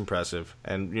 because it is impressive.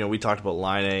 And, we talked about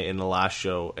Laine in the last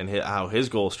show and how his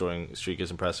goal-scoring streak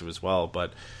is impressive as well.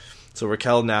 But so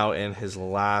Rakell now in his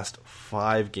last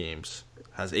 5 games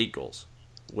has 8 goals,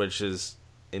 which is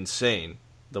insane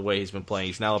the way he's been playing.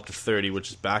 He's now up to 30, which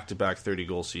is back-to-back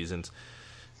 30-goal seasons.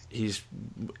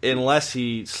 Unless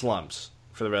he slumps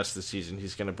for the rest of the season,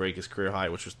 he's going to break his career high,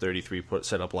 which was 33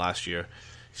 set up last year.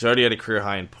 He's already had a career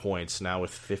high in points, now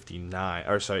with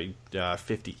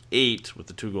 58 with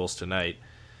the 2 goals tonight.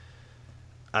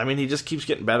 I mean, he just keeps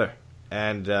getting better.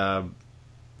 And I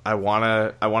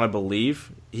wanna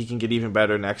believe he can get even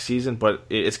better next season, but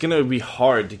it's going to be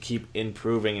hard to keep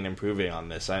improving on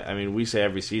this. I mean, we say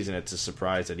every season it's a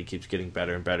surprise that he keeps getting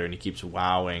better and better, and he keeps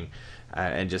wowing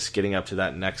and just getting up to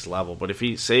that next level. But if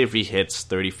he hits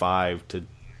 35 to,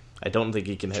 I don't think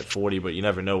he can hit 40, but you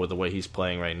never know with the way he's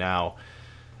playing right now,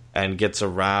 and gets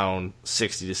around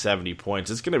 60 to 70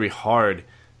 points, it's going to be hard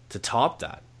to top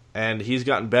that. And he's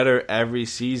gotten better every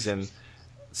season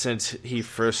since he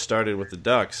first started with the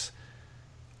Ducks.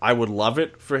 I would love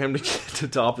it for him to get to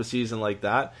top a season like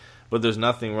that, but there's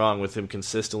nothing wrong with him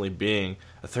consistently being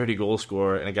a 30-goal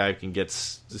scorer and a guy who can get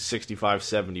 65,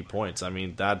 70 points. I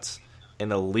mean, that's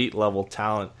an elite-level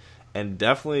talent, and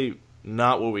definitely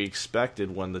not what we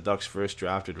expected when the Ducks first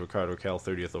drafted Rickard Rakell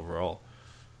 30th overall.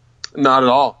 Not at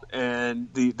all. And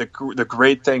the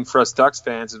great thing for us Ducks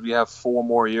fans is we have 4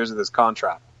 more years of this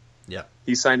contract. Yeah.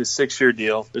 He signed a 6-year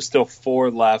deal. There's still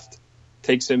 4 left.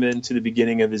 Takes him into the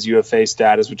beginning of his UFA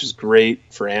status, which is great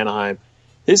for Anaheim.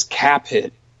 His cap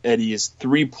hit, Eddie, is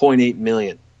 $3.8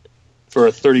 million for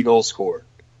a 30-goal scorer.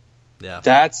 Yeah,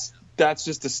 that's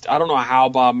just I don't know how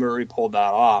Bob Murray pulled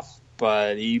that off,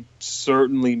 but he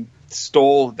certainly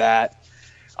stole that.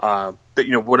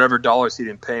 Whatever dollars he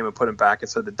didn't pay him and put him back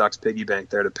inside the Ducks piggy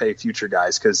bank there to pay future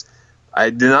guys, because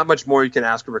there's not much more you can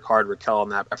ask of Rickard Rakell on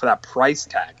that for that price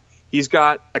tag. He's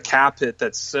got a cap hit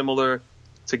that's similar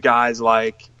to guys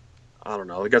like, I don't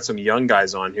know, we got some young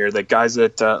guys on here, like guys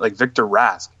that like Victor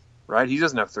Rask, right? He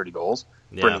doesn't have 30 goals.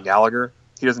 Yeah. Brendan Gallagher,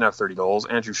 he doesn't have 30 goals.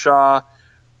 Andrew Shaw,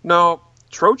 no.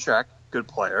 Trocheck, good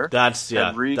player.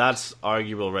 That's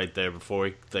arguable right there before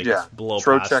we blow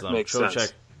Trocheck past them. Makes Trocheck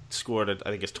sense. Scored,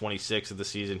 I think it's 26 of the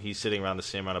season. He's sitting around the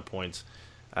same amount of points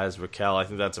as Rakell. I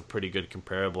think that's a pretty good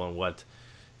comparable on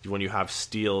when you have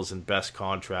steals and best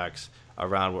contracts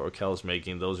around what Rakell's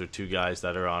making. Those are 2 guys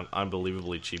that are on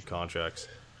unbelievably cheap contracts.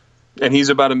 And he's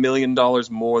about $1 million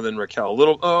more than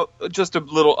Rakell. Just a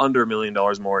little under $1 million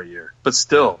more a year. But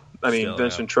still,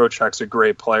 Vincent Trocheck's a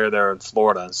great player there in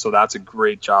Florida, so that's a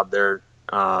great job there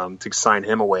to sign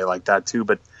him away like that too.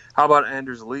 But how about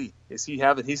Anders Lee? He's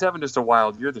having just a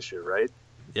wild year this year, right?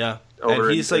 Yeah, and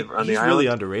he's really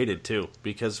underrated too,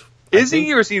 because is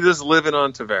he, or is he just living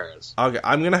on Tavares? Okay,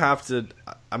 I'm gonna have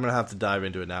to dive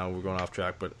into it now. We're going off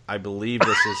track, but I believe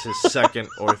this is his second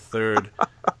or third.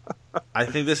 I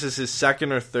think this is his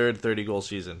second or third 30-goal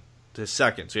season. His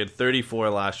second. So he had 34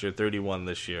 last year, 31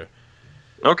 this year.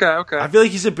 Okay. I feel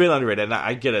like he's a bit underrated, and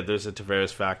I get it. There's a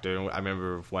Tavares factor. I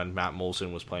remember when Matt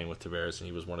Molson was playing with Tavares, and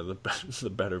he was one of the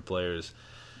better players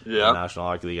in the National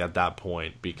Hockey League at that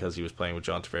point, because he was playing with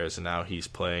John Tavares, and now he's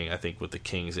playing, I think, with the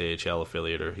Kings AHL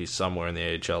affiliate, or he's somewhere in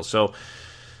the AHL. So,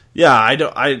 yeah, I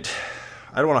don't want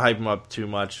to hype him up too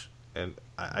much, and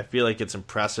I feel like it's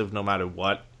impressive no matter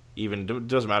what. Even it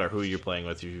doesn't matter who you're playing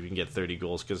with, you can get 30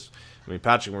 goals, because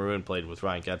Patrick Maroon played with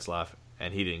Ryan Getzlaf,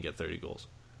 and he didn't get 30 goals.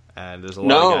 And there's a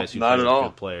lot of guys who play with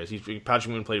good players. Patrick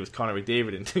Maroon played with Connor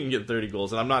McDavid and didn't get 30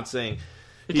 goals. And I'm not saying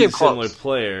he's a similar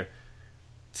player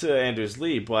to Anders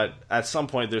Lee, but at some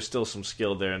point there's still some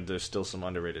skill there, and there's still some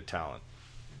underrated talent.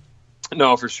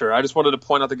 No, for sure. I just wanted to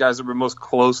point out the guys that were most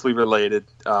closely related,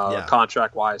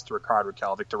 contract-wise, to Rickard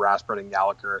Rakell, Victor Rask, Brendan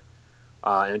Gallagher,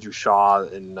 Andrew Shaw,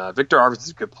 and Victor Arvidsson is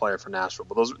a good player for Nashville.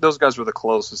 But those guys were the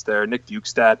closest there. Nick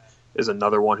Bukestad is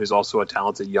another one who's also a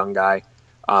talented young guy.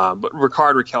 But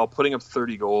Rickard Rakell putting up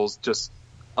 30 goals, just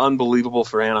unbelievable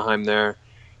for Anaheim there.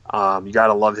 You got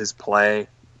to love his play.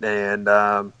 And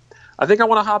I think I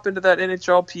want to hop into that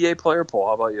NHL PA player poll.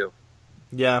 How about you?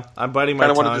 Yeah, I'm biting my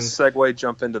Kind tongue. of wanted to segue,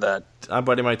 jump into that. I'm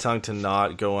biting my tongue to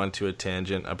not go onto a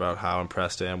tangent about how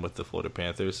impressed I am with the Florida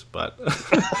Panthers, but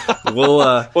we'll.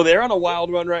 Well, they're on a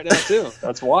wild run right now too.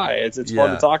 That's why it's fun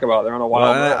to talk about. They're on a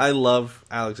wild run. I love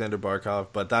Alexander Barkov,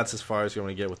 but that's as far as you're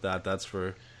going to get with that. That's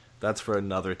for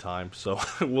another time. So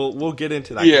we'll get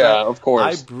into that. Yeah, of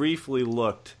course. I briefly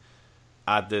looked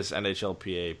at this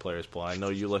NHLPA players poll. I know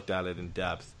you looked at it in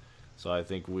depth, so I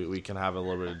think we can have a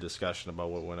little bit of discussion about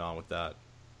what went on with that.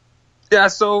 Yeah,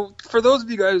 so for those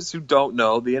of you guys who don't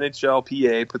know, the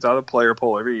NHLPA puts out a player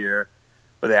poll every year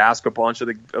where they ask a bunch of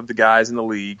the guys in the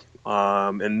league.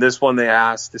 And this one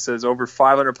it says over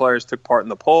 500 players took part in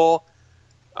the poll.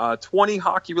 20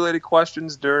 hockey-related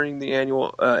questions during the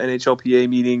annual NHLPA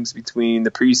meetings between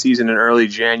the preseason and early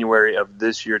January of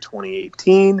this year,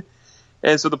 2018.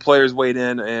 And so the players weighed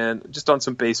in and just on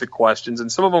some basic questions, and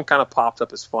some of them kind of popped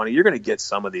up as funny. You're going to get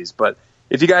some of these, but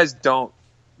if you guys don't,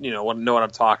 want to know what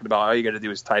I'm talking about, all you got to do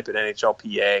is type in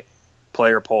NHLPA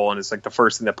player poll, and it's like the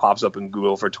first thing that pops up in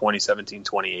Google for 2017,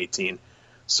 2018.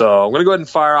 So I'm going to go ahead and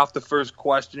fire off the first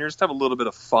question here, just have a little bit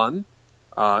of fun.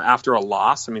 After a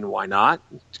loss, I mean, why not?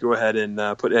 Let's go ahead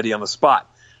and put Eddie on the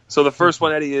spot. So the first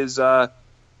one, Eddie, is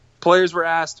players were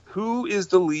asked, who is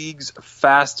the league's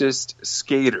fastest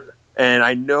skater? And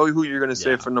I know who you're going to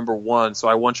say for number one, so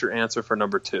I want your answer for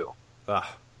number two.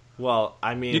 Well,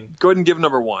 I mean... Go ahead and give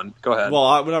number one. Go ahead.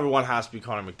 Well, number one has to be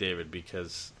Connor McDavid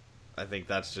because I think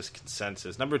that's just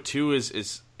consensus. Number two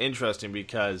is interesting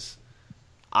because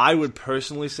I would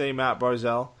personally say Matt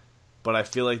Barzal, but I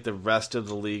feel like the rest of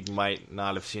the league might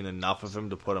not have seen enough of him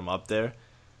to put him up there.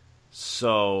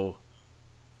 So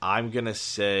I'm going to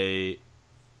say...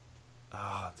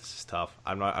 this is tough.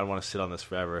 I don't want to sit on this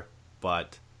forever,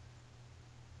 but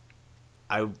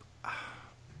I'm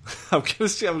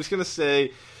just going to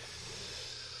say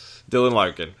Dylan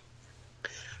Larkin.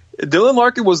 Dylan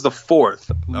Larkin was the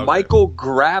fourth. Okay. Michael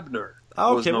Grabner.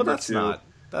 Okay, well that's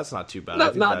not too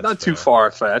bad. Not too far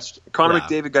fetched. Connor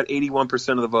McDavid got 81%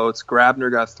 of the votes.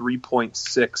 Grabner got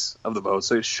 3.6 of the votes.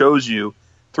 So it shows you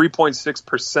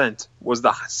 3.6% was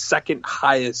the second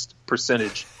highest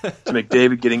percentage to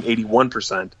McDavid getting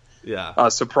 81%. Yeah.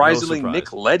 Surprisingly,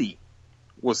 Nick Leddy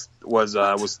was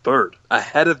third,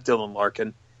 ahead of Dylan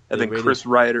Larkin, and then Chris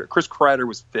Kreider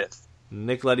was fifth.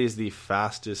 Nick Leddy is the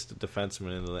fastest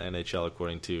defenseman in the NHL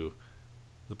according to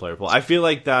the player poll. I feel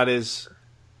like that is...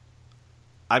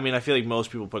 I mean, I feel like most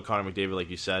people put Connor McDavid, like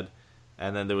you said,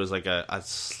 and then there was like a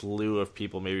slew of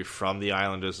people maybe from the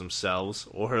Islanders themselves,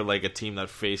 or like a team that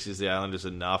faces the Islanders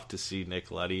enough to see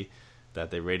Nick Leddy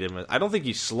that they rated him. I don't think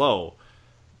he's slow,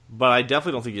 but I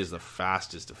definitely don't think he's the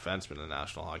fastest defenseman in the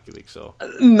National Hockey League. So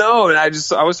no, and I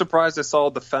was surprised I saw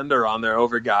a defender on there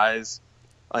over guys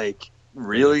like...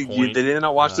 Really? They did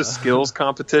not watch the skills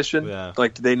competition? Yeah.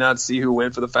 Like, did they not see who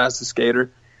went for the fastest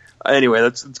skater? Anyway,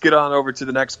 let's get on over to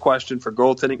the next question for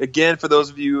goaltending. Again, for those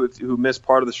of you who missed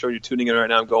part of the show, you're tuning in right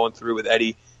now. I'm going through with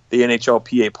Eddie the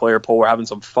NHLPA player poll. We're having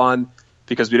some fun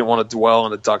because we didn't want to dwell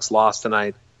on the Ducks' loss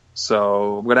tonight.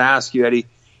 So I'm going to ask you, Eddie,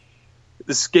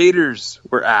 the skaters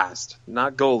were asked,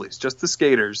 not goalies, just the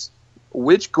skaters.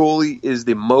 Which goalie is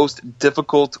the most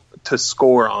difficult to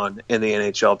score on in the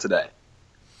NHL today?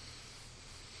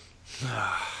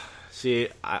 See,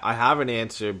 I have an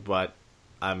answer, but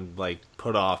I'm like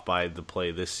put off by the play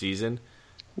this season.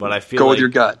 But I feel go with your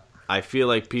gut. I feel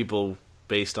like people,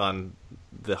 based on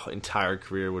the entire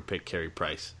career, would pick Carey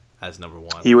Price as number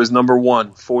one. He was number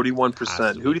one,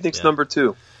 41%. Who do you think's number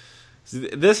two?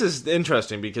 This is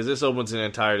interesting because this opens an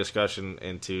entire discussion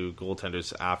into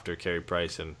goaltenders after Carey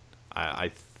Price, and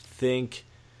I think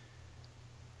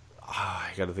I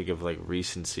got to think of like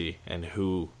recency and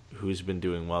who's been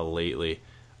doing well lately.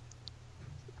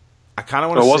 I kind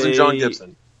of want to say... It wasn't John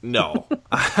Gibson. No.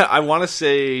 I want to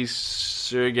say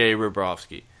Sergei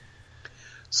Bobrovsky.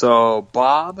 So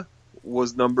Bob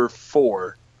was number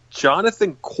 4.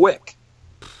 Jonathan Quick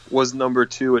was number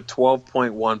 2 at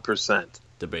 12.1%.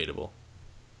 Debatable.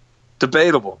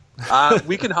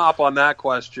 We can hop on that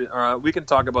question. We can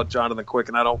talk about Jonathan Quick,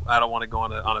 and I don't want to go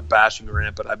on a bashing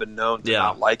rant, but I've been known to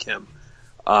not like him.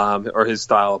 Or his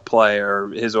style of play, or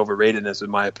his overratedness, in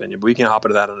my opinion. But we can hop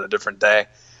into that on a different day.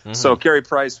 Mm-hmm. So Carey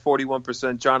Price,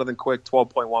 41%. Jonathan Quick,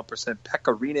 12.1%.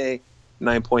 Pekka Rinne,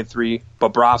 9.3%.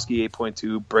 Bobrovsky,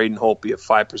 8.2%. Braden Holtby at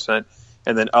 5%.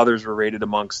 And then others were rated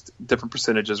amongst different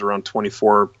percentages, around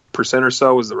 24% or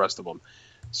so is the rest of them.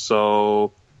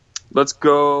 So let's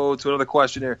go to another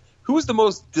question here. Who is the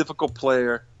most difficult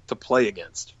player to play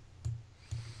against?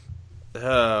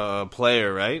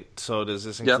 Player, right? So does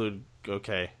this include... Yep.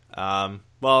 Okay.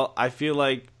 Well, I feel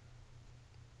like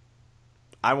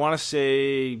I want to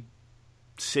say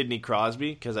Sidney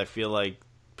Crosby because I feel like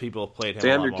people have played him.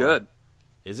 Damn, a lot you're more. good.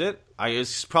 Is it?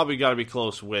 It's probably got to be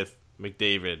close with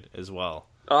McDavid as well.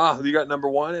 Oh, you got number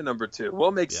 1 and number 2. Well,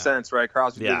 it makes sense, right?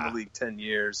 Crosby's been in Yeah. the league 10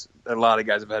 years. A lot of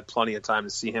guys have had plenty of time to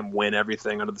see him win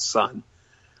everything under the sun.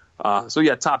 So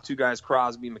yeah, top 2 guys: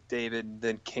 Crosby, McDavid, and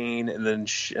then Kane, and then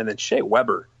Shea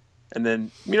Weber, and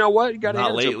then you know what? You got to Not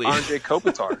hand it to lately. Andrei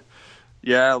Kopitar.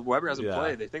 Yeah, Weber hasn't Yeah.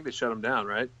 played. They think they shut him down,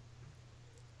 right?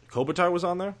 Kopitar was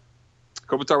on there.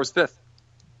 Kopitar was 5th.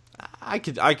 I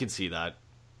could see that.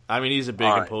 I mean, he's a big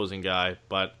All right. imposing guy,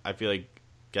 but I feel like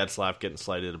Getzlaf getting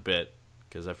slighted a bit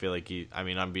because I feel like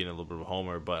I'm being a little bit of a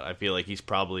homer, but I feel like he's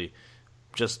probably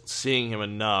just seeing him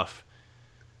enough.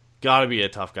 Got to be a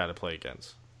tough guy to play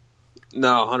against.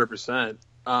 No, 100%.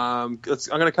 I'm going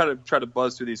to kind of try to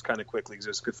buzz through these kind of quickly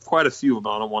because there's quite a few of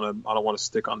them. I don't want to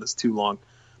stick on this too long.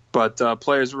 But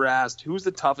players were asked, who's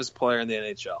the toughest player in the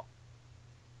NHL?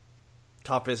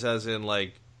 Toughest as in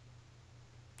like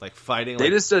fighting. They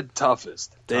just said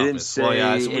toughest. They didn't toughest. say Well,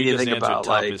 yeah, so we just anything answered about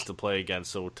toughest to play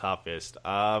against. So toughest.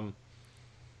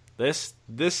 This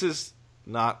is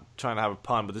not trying to have a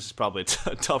pun, but this is probably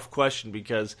a tough question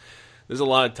because there's a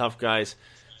lot of tough guys.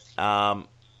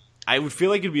 I would feel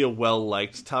like it'd be a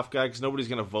well-liked tough guy because nobody's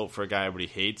going to vote for a guy everybody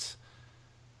hates.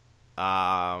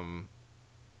 I'll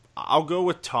go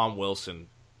with Tom Wilson,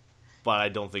 but I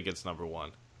don't think it's number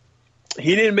 1.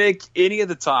 He didn't make any of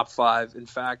the top 5. In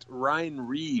fact, Ryan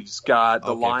Reeves got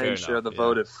the Okay, fair lion's share of the enough,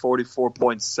 vote at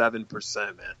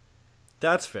 44.7%, man.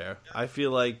 That's fair. I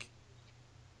feel like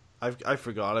I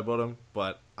forgot about him,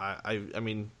 but I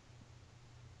mean,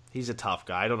 he's a tough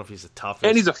guy. I don't know if he's the toughest.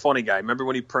 And he's a funny guy. Remember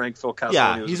when he pranked Phil Kessel? when he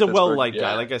yeah, was he's in a Pittsburgh? well-liked guy.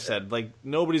 Yeah. Like I said, like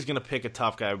nobody's gonna pick a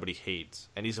tough guy everybody hates,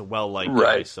 and he's a well-liked guy,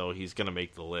 Right. so he's gonna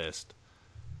make the list.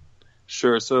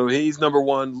 Sure. So he's number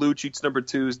 1. Lucic's number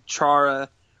 2. Chara,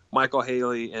 Michael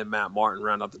Haley, and Matt Martin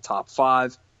round out the top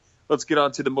 5. Let's get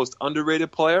on to the most underrated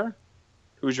player.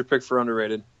 Who's your pick for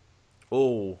underrated?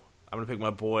 Oh, I'm gonna pick my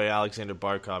boy Alexander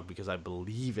Barkov because I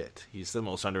believe it. He's the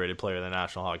most underrated player in the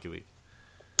National Hockey League.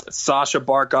 Sasha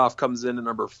Barkov comes in at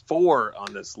number 4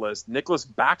 on this list. Nicholas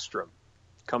Backstrom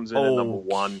comes in at number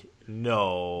 1.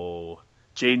 No.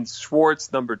 Jaden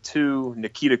Schwartz, number 2.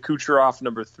 Nikita Kucherov,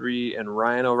 number 3. And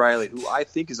Ryan O'Reilly, who I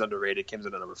think is underrated, comes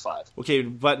in at number 5. Okay,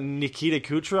 but Nikita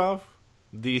Kucherov,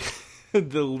 the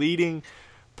the leading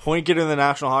point getter in the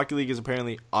National Hockey League, is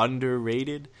apparently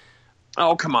underrated.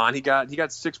 Oh, come on. He got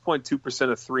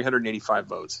 6.2% of 385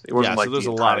 votes. It wasn't Yeah, like so there's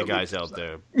the a lot of entire guys league. out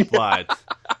there, but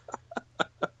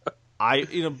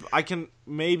I can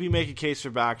maybe make a case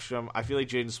for Backstrom. I feel like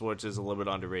Jaden Schwartz is a little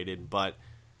bit underrated, but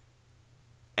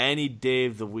any day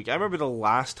of the week. I remember the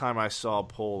last time I saw a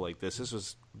poll like this. This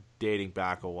was dating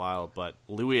back a while, but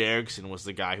Louis Eriksson was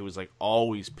the guy who was like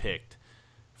always picked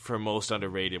for most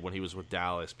underrated when he was with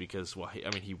Dallas because, well,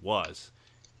 he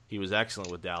was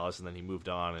excellent with Dallas, and then he moved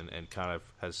on and kind of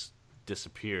has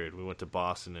disappeared. We went to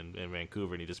Boston and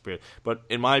Vancouver, and he disappeared. But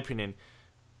in my opinion,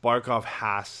 Barkov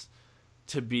has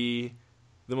to be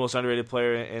the most underrated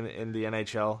player in the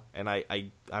NHL, and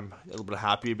I'm a little bit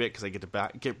happy a bit because I get to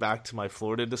get back to my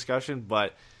Florida discussion.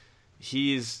 But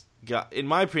he's got, in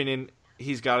my opinion,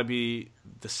 he's got to be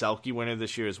the Selke winner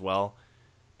this year as well.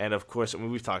 And of course, I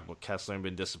mean, we've talked about Kessler and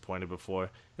been disappointed before.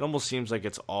 It almost seems like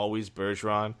it's always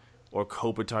Bergeron or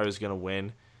Kopitar is going to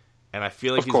win, and I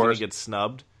feel like he's going to get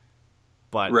snubbed.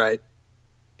 But right.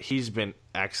 He's been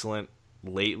excellent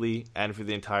lately and for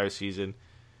the entire season.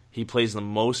 He plays the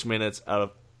most minutes out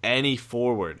of any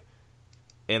forward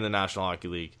in the National Hockey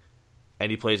League,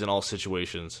 and he plays in all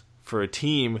situations for a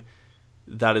team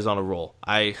that is on a roll.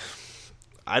 I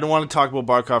don't want to talk about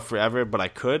Barkov forever, but I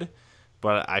could.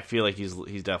 But I feel like he's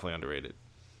definitely underrated.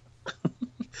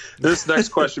 This next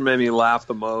question made me laugh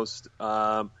the most.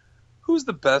 Who's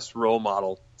the best role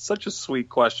model? Such a sweet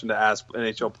question to ask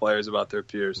NHL players about their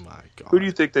peers. My God. Who do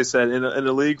you think they said in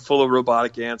a league full of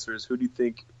robotic answers? Who do you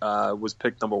think was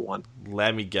picked number 1?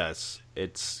 Let me guess.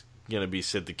 It's going to be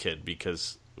Sid the Kid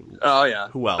because Oh yeah.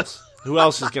 who else? Who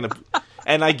else is going to?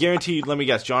 And I guarantee you, let me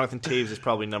guess, Jonathan Toews is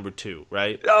probably number 2,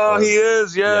 right? Oh, he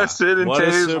is. Yeah, Sid and What a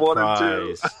Taves 1 and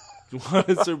 2. surprise. What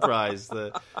a surprise.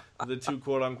 The two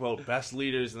quote-unquote best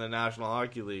leaders in the National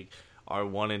Hockey League are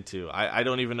 1 and 2. I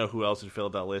don't even know who else would fill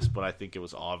out that list, but I think it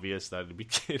was obvious that it'd be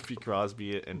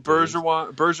Crosby and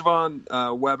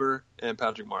Bergevin, Weber, and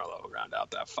Patrick Marleau round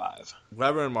out that 5.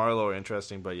 Weber and Marleau are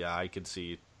interesting, but yeah, I could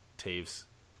see Taves,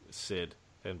 Sid,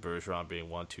 and Bergeron being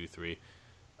 1, 2, 3.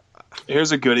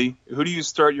 Here's a goodie. Who do you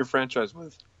start your franchise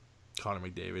with? Connor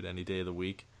McDavid any day of the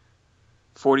week.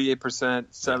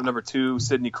 48%. Number 2,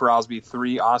 Sidney Crosby.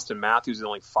 3, Austin Matthews,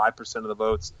 only 5% of the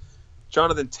votes.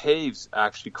 Jonathan Taves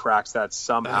actually cracks that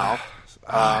somehow.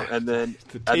 And then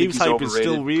The I think Taves he's hype overrated, is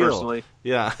still real. Personally.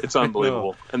 Yeah. It's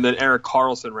unbelievable. And then Erik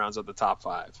Karlsson rounds out the top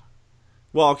 5.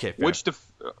 Well, okay, fair. Which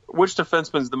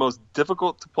defenseman is the most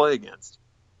difficult to play against?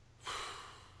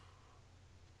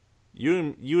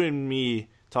 You and me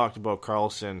talked about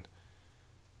Karlsson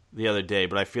the other day,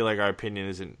 but I feel like our opinion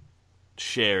isn't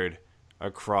shared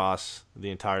across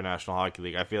the entire National Hockey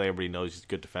League. I feel like everybody knows he's a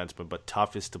good defenseman, but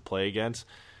toughest to play against.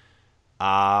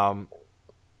 I'm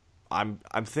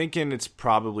thinking it's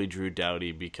probably Drew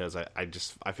Doughty because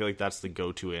I feel like that's the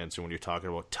go-to answer when you're talking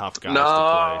about tough guys to play.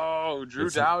 No, Drew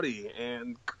Doughty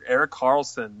and Erik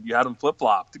Karlsson. You had them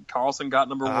flip-flopped. Karlsson got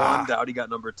number 1, Doughty got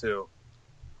number 2.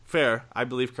 Fair. I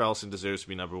believe Karlsson deserves to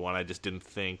be number 1. I just didn't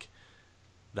think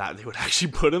that they would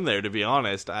actually put him there, to be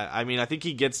honest. I mean, I think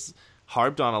he gets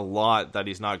harped on a lot that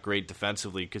he's not great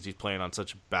defensively because he's playing on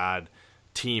such a bad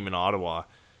team in Ottawa.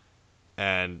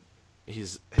 And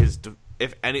it's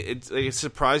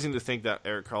surprising to think that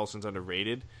Erik Karlsson's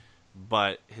underrated,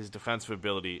 but his defensive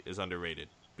ability is underrated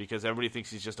because everybody thinks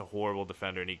he's just a horrible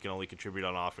defender and he can only contribute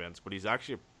on offense, but he's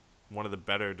actually one of the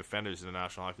better defenders in the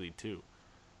National Hockey League too.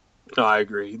 No, I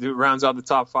agree. He rounds out the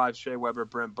top 5, Shea Weber,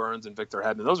 Brent Burns, and Victor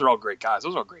Hedman. Those are all great guys.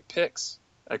 Those are all great picks,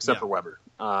 except for Weber.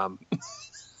 I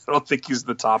don't think he's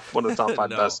one of the top 5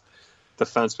 No. best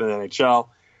defensemen in the NHL.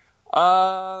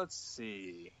 Let's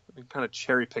see. Let me kind of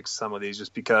cherry pick some of these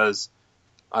just because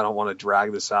I don't want to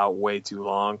drag this out way too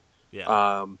long.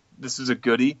 Yeah. This is a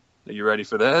goodie. Are you ready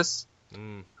for this?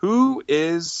 Who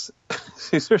is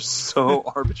 – these are so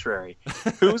arbitrary.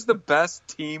 Who's the best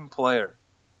team player?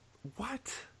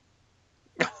 What?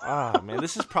 Oh, man,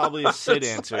 this is probably a Sid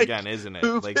answer again, isn't it?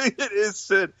 It is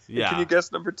Sid. Yeah. Can you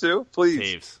guess number 2, please?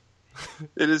 Taves.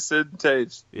 It is Sid and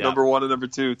Taves. Yeah. Number 1 and number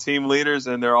 2, team leaders,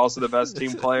 and they're also the best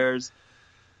team players.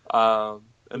 And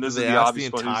this is They the asked obvious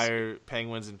the one. entire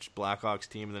Penguins and Blackhawks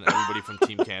team, and then everybody from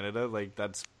Team Canada. Like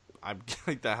I'm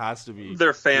like that has to be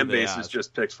Their fan who they base is asked.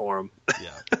 just picked for him.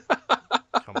 Yeah.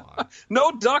 Come on.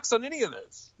 No Ducks on any of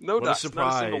this. No What a Ducks.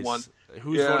 surprise. Not a single one.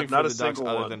 Who's Yeah, voting for not the a Ducks single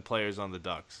other one. than players on the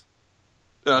Ducks?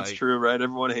 That's Like- true, right?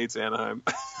 Everyone hates Anaheim.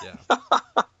 Yeah.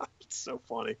 It's so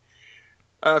funny.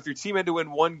 If your team had to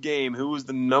win one game, who was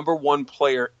the number 1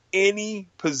 player, any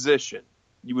position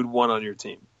you would want on your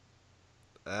team?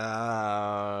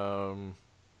 I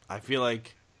feel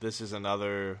like this is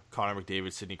another Connor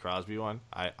McDavid, Sidney Crosby one.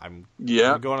 I'm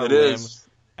going on it a limb, is.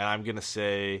 and I'm gonna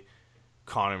say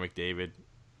Connor McDavid.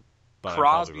 But I'm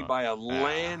Crosby probably by a wrong.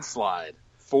 landslide.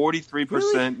 43%.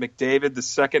 Really? McDavid, the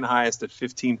second highest at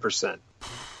 15%.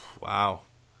 Wow.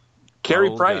 Carey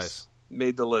old Price guys.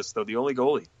 made the list, though. The only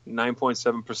goalie.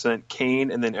 9.7%. Kane,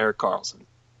 and then Erik Karlsson.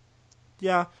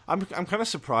 Yeah, I'm kind of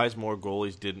surprised more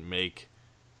goalies didn't make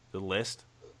the list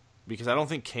because I don't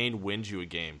think Kane wins you a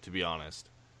game. To be honest,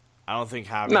 I don't think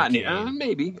having Kane,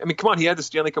 maybe. I mean, come on. He had the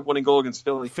Stanley Cup winning goal against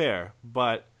Philly. fair,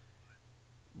 but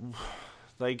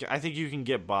like I think you can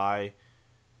get by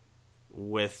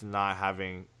with not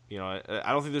having. You know,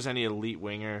 I don't think there's any elite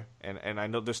winger, and I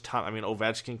know there's ton. I mean,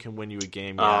 Ovechkin can win you a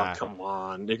game. Yeah, Oh, come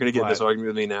on. You're going to get But- this argument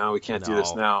with me now. We can't do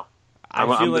this No. now. I I'm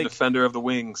feel the like defender of the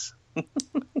wings.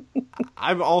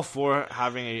 I'm all for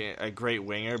having a great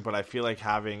winger, but I feel like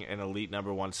having an elite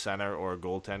number 1 center or a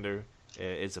goaltender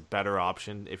is a better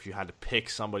option if you had to pick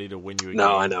somebody to win you a game.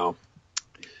 No, I know.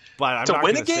 But I'm To not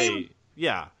win gonna a game? say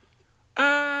yeah.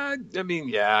 I mean,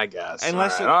 yeah, I guess.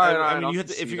 Unless All right, I mean, I'll you have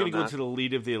to, if concede you're going to on go that. to the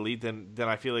elite of the elite, then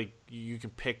I feel like you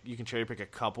can cherry pick a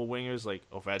couple wingers like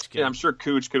Ovechkin. Yeah, I'm sure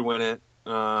Cooch could win it.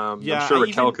 Yeah, I'm sure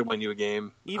Raquel even- could win you a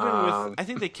game. Even with, I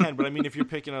think they can, but I mean, if you're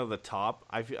picking out of the top,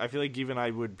 I feel like even I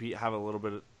would have a little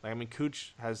bit of, I mean,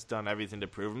 Cooch has done everything to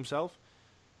prove himself,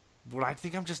 but I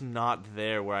think I'm just not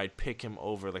there where I'd pick him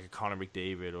over like a Connor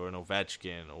McDavid or an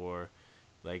Ovechkin or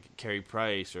like Carey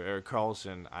Price or Erik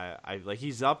Karlsson. I like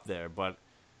he's up there, but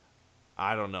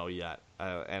I don't know yet,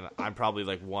 and I'm probably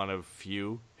like one of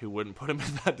few who wouldn't put him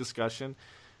in that discussion.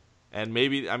 And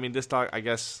maybe, I mean, this talk, I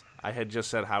guess I had just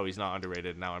said how he's not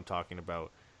underrated. Now I'm talking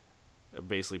about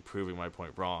basically proving my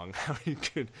point wrong, how he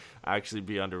could actually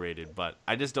be underrated. But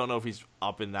I just don't know if he's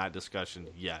up in that discussion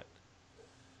yet.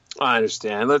 I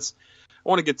understand. I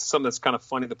want to get to something that's kind of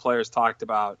funny the players talked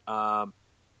about.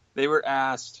 They were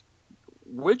asked,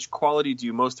 which quality do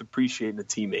you most appreciate in a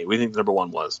teammate? What do you think the number 1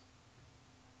 was?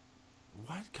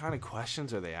 What kind of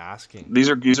questions are they asking? These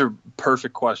are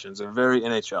perfect questions. They're very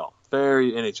NHL.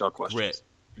 Very NHL questions.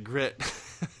 Grit.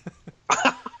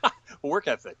 Work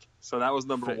ethic. So that was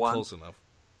number 1. Close enough.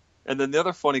 And then the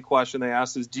other funny question they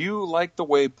asked is, do you like the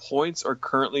way points are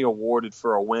currently awarded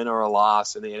for a win or a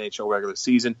loss in the NHL regular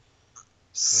season?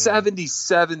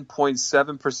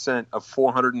 77.7% of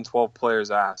 412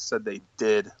 players asked said they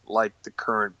did like the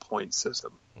current point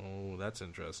system. Oh, that's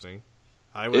interesting.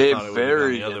 I would have thought it would have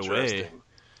gone the other way.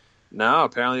 No,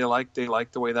 apparently they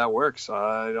like the way that works.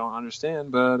 I don't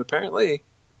understand, but apparently.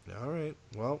 All right.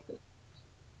 Well,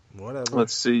 whatever.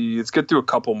 Let's see. Let's get through a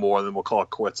couple more, then we'll call it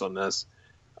quits on this.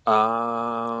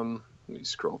 Let me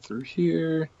scroll through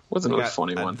here. What's another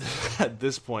funny one? At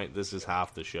this point, this is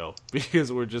half the show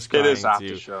because we're just trying to. It is half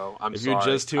the show. I'm if sorry. You're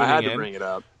just tuning I had in, to bring it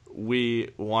up.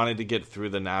 We wanted to get through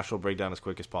the Nashville breakdown as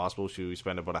quick as possible. So we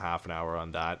spend about a half an hour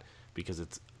on that because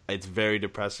it's very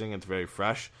depressing. It's very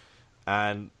fresh,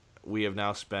 and we have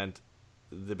now spent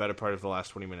the better part of the last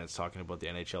 20 minutes talking about the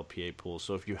NHLPA pool.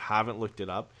 So if you haven't looked it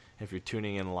up, if you're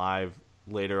tuning in live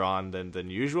later on than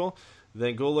usual,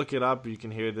 then go look it up. You can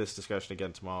hear this discussion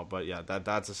again tomorrow. But yeah,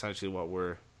 that's essentially what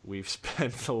we've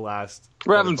spent the last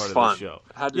We're having part fun. of the show.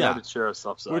 Had to cheer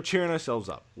ourselves up. We're cheering ourselves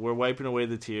up. We're wiping away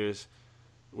the tears.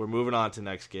 We're moving on to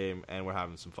next game, and we're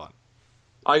having some fun.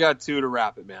 I got two to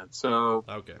wrap it, man. So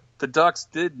okay, the Ducks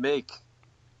did make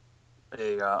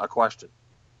a question.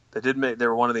 They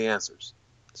were one of the answers.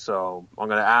 So I'm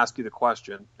going to ask you the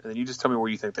question, and then you just tell me where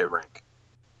you think they rank.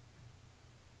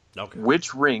 Okay.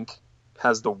 Which rink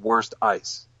has the worst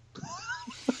ice?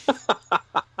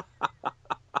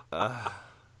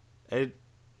 I'm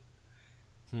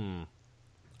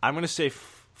going to say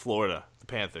Florida, the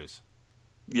Panthers.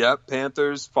 Yep,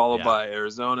 Panthers, followed by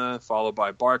Arizona, followed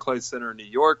by Barclays Center in New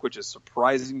York, which is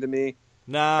surprising to me.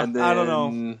 Nah, and then, I don't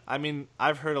know. I mean,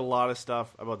 I've heard a lot of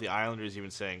stuff about the Islanders even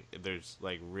saying there's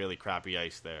like really crappy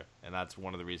ice there, and that's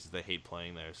one of the reasons they hate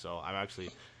playing there. So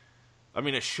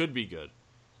it should be good,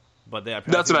 but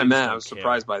that's what I meant. I was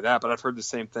surprised by that, but I've heard the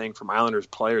same thing from Islanders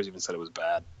players. Even said it was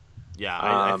bad. Yeah,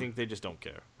 I think they just don't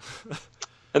care.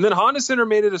 And then Honda Center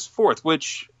made it as fourth,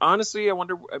 which honestly, I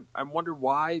wonder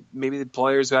why. Maybe the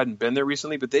players who hadn't been there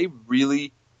recently, but they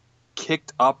really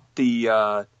kicked up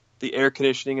the air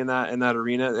conditioning in that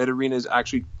arena. That arena is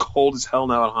actually cold as hell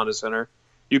now at Honda Center.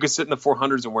 You could sit in the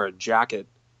 400s and wear a jacket.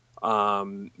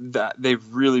 That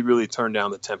they've really, really turned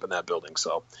down the temp in that building.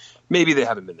 So maybe they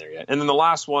haven't been there yet. And then the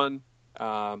last one,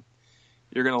 you're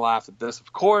going to laugh at this,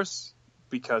 of course,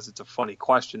 because it's a funny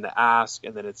question to ask,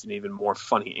 and then it's an even more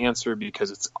funny answer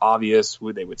because it's obvious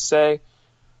who they would say.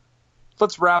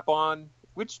 Let's wrap on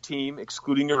which team,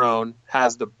 excluding your own,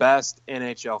 has the best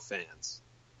NHL fans?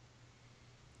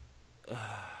 I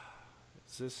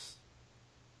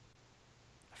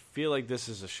feel like this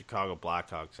is a Chicago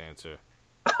Blackhawks answer.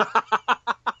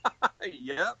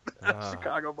 Yep,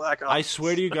 Chicago Blackhawks. I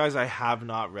swear to you guys, I have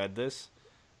not read this,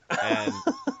 and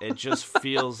it just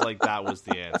feels like that was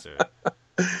the answer.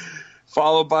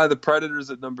 Followed by the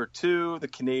Predators at number 2, the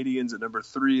Canadiens at number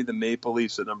 3, the Maple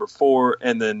Leafs at number 4,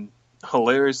 and then,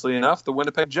 hilariously enough, the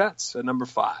Winnipeg Jets at number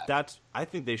 5. I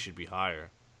think they should be higher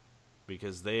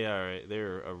because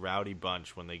they're a rowdy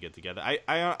bunch when they get together.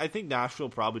 I think Nashville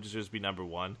probably deserves to be number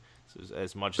 1.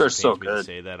 As much as it pains me to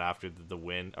say that after the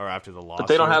win or after the loss, but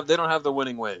they don't have the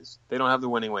winning ways. They don't have the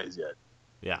winning ways yet.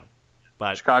 Yeah,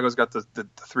 but Chicago's got the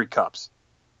 3 cups.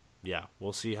 Yeah,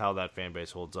 we'll see how that fan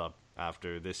base holds up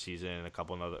after this season and a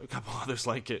couple others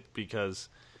like it, because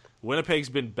Winnipeg's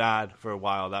been bad for a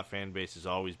while. That fan base has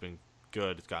always been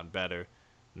good. It's gotten better.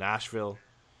 Nashville,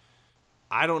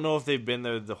 I don't know if they've been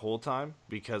there the whole time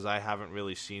because I haven't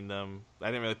really seen them. I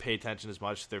didn't really pay attention as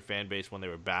much to their fan base when they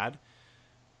were bad.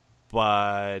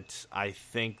 But I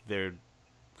think they're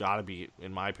got to be,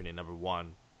 in my opinion, number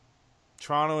 1.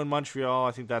 Toronto and Montreal,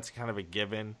 I think that's kind of a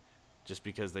given just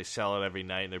because they sell it every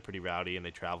night and they're pretty rowdy and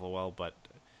they travel well. But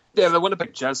yeah, the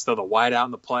Winnipeg Jets, though, the whiteout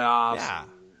in the playoffs.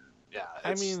 Yeah.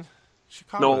 I mean,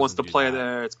 Chicago no one wants to play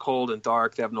there. It's cold and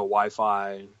dark. They have no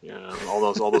Wi-Fi. You know,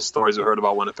 all those stories we heard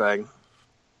about Winnipeg.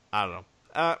 I don't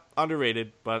know.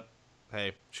 Underrated, but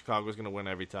hey, Chicago's going to win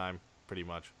every time, pretty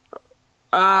much.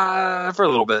 For a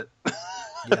little bit.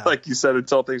 Yeah. Like you said,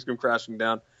 until things come crashing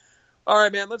down. All right,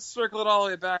 man, let's circle it all the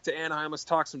way back to Anaheim. Let's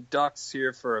talk some Ducks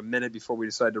here for a minute before we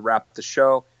decide to wrap the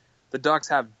show. The Ducks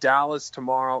have Dallas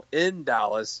tomorrow in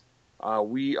Dallas.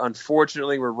 We,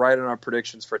 unfortunately, were right on our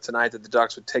predictions for tonight that the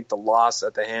Ducks would take the loss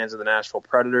at the hands of the Nashville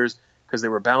Predators because they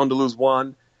were bound to lose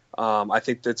one. I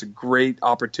think that's a great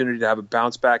opportunity to have a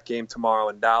bounce-back game tomorrow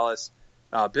in Dallas.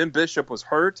 Ben Bishop was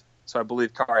hurt, so I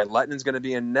believe Kari Lehtinen going to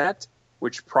be in net,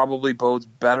 which probably bodes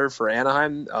better for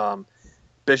Anaheim.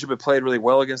 Bishop had played really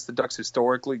well against the Ducks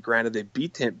historically. Granted, they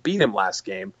beat him last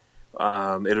game.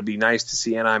 It'll be nice to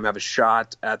see Anaheim have a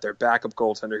shot at their backup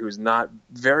goaltender, who's not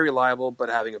very reliable, but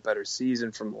having a better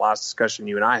season from the last discussion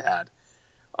you and I had.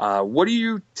 What do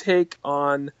you take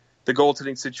on the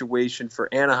goaltending situation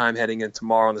for Anaheim heading in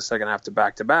tomorrow in the second half to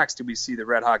back-to-backs. Do we see the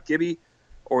Red Hot Gibby,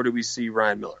 or do we see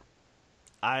Ryan Miller?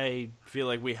 I feel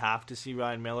like we have to see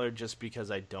Ryan Miller just because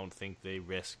I don't think they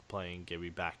risk playing Gibby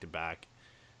back-to-back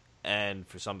and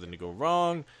for something to go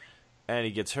wrong and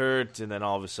he gets hurt and then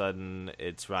all of a sudden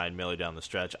it's Ryan Miller down the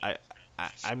stretch.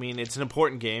 I mean, it's an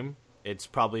important game. It's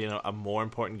probably a more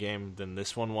important game than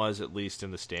this one was, at least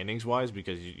in the standings-wise,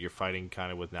 because you're fighting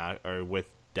kind of with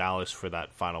Dallas for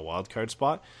that final wildcard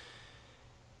spot.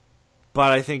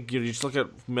 But I think you just look at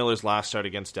Miller's last start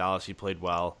against Dallas. He played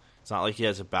well. It's not like he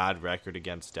has a bad record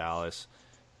against Dallas.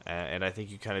 And I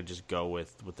think you kind of just go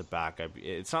with the backup.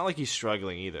 It's not like he's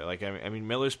struggling either. Like I mean,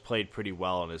 Miller's played pretty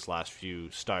well in his last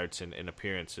few starts and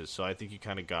appearances, so I think you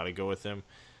kind of got to go with him.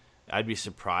 I'd be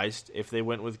surprised if they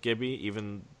went with Gibby,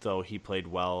 even though he played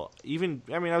well. I was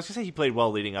going to say he played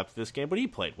well leading up to this game, but he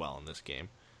played well in this game.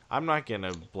 I'm not going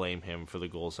to blame him for the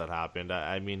goals that happened.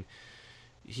 I mean,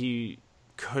 he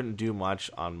couldn't do much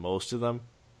on most of them.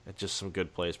 It's just some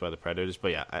good plays by the Predators.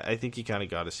 But yeah, I think you kind of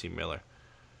got to see Miller.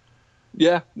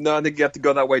 Yeah, no, I think you have to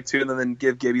go that way too, and then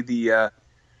give Gibby the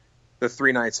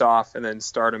 3 nights off, and then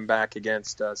start him back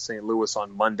against St. Louis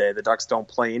on Monday. The Ducks don't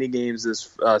play any games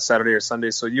this Saturday or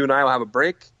Sunday, so you and I will have a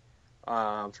break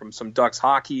from some Ducks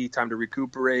hockey, time to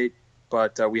recuperate.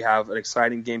 But we have an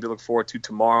exciting game to look forward to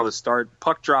tomorrow. The start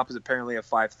puck drop is apparently at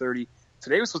 5:30.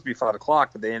 Today was supposed to be 5 o'clock,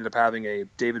 but they ended up having a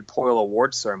David Poile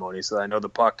awards ceremony, so I know the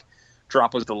puck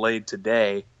drop was delayed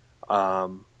today.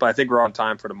 But I think we're on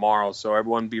time for tomorrow, so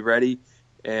everyone be ready.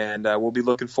 And we'll be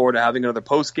looking forward to having another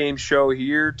post-game show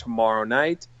here tomorrow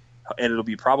night. And it'll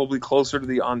be probably closer to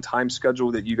the on-time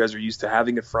schedule that you guys are used to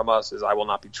having it from us, as I will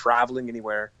not be traveling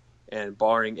anywhere. And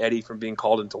barring Eddie from being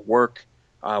called into work,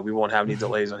 we won't have any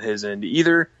delays on his end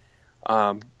either.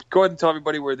 Go ahead and tell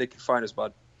everybody where they can find us,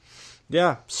 bud.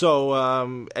 Yeah,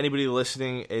 so anybody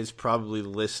listening is probably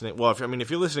listening. Well, if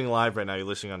you're listening live right now, you're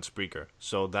listening on Spreaker.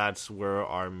 So that's where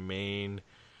our main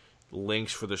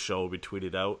links for the show will be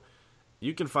tweeted out.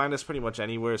 You can find us pretty much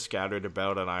anywhere scattered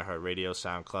about on iHeartRadio,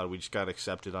 SoundCloud. We just got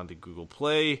accepted onto Google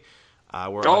Play.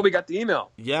 We got the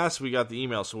email. Yes, we got the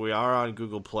email. So we are on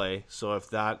Google Play. So if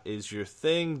that is your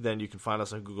thing, then you can find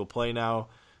us on Google Play now.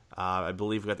 I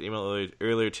believe we got the email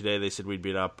earlier today. They said we'd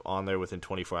be up on there within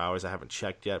 24 hours. I haven't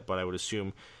checked yet, but I would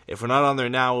assume if we're not on there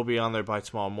now, we'll be on there by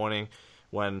tomorrow morning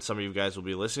when some of you guys will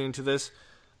be listening to this.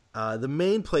 The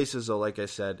main places, though, like I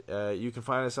said, you can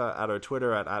find us at our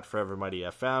Twitter at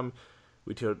ForeverMightyFM.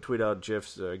 We tweet out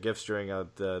GIFs during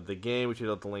the game. We tweet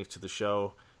out the links to the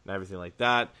show and everything like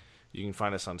that. You can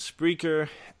find us on Spreaker.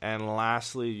 And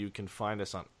lastly, you can find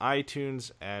us on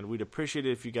iTunes. And we'd appreciate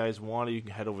it if you guys want to. You can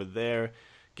head over there,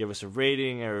 give us a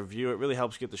rating, a review. It really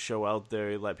helps get the show out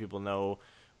there, let people know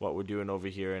what we're doing over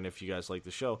here and if you guys like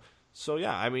the show. So,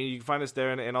 yeah, I mean, you can find us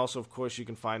there. And also, of course, you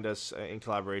can find us in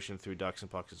collaboration through Ducks and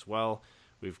Pucks as well.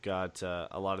 We've got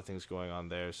a lot of things going on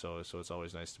there, so it's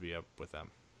always nice to be up with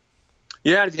them.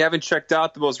 Yeah, and if you haven't checked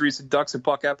out the most recent Ducks and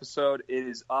Puck episode, it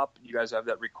is up. You guys have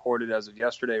that recorded as of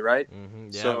yesterday, right? Mm-hmm.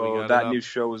 Yeah, so that new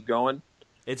show is going.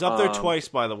 It's up there twice,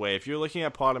 by the way. If you're looking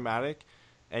at Podomatic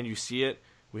and you see it,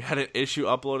 we had an issue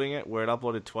uploading it where it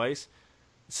uploaded twice.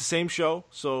 It's the same show,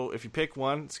 so if you pick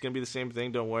one, it's going to be the same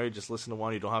thing. Don't worry, just listen to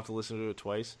one. You don't have to listen to it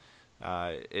twice.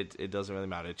 It doesn't really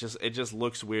matter. It just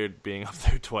looks weird being up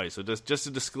there twice. So just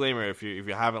a disclaimer: if you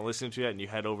haven't listened to it and you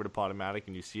head over to Podomatic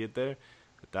and you see it there,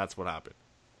 that's what happened.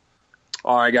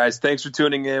 All right, guys. Thanks for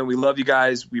tuning in. We love you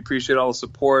guys. We appreciate all the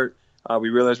support. We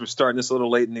realize we're starting this a little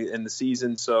late in the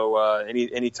season, so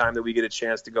any time that we get a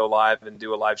chance to go live and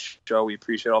do a live show, we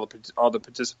appreciate all the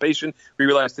participation. We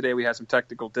realize today we had some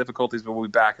technical difficulties, but we'll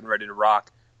be back and ready to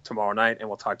rock tomorrow night, and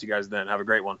we'll talk to you guys then. Have a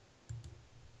great one.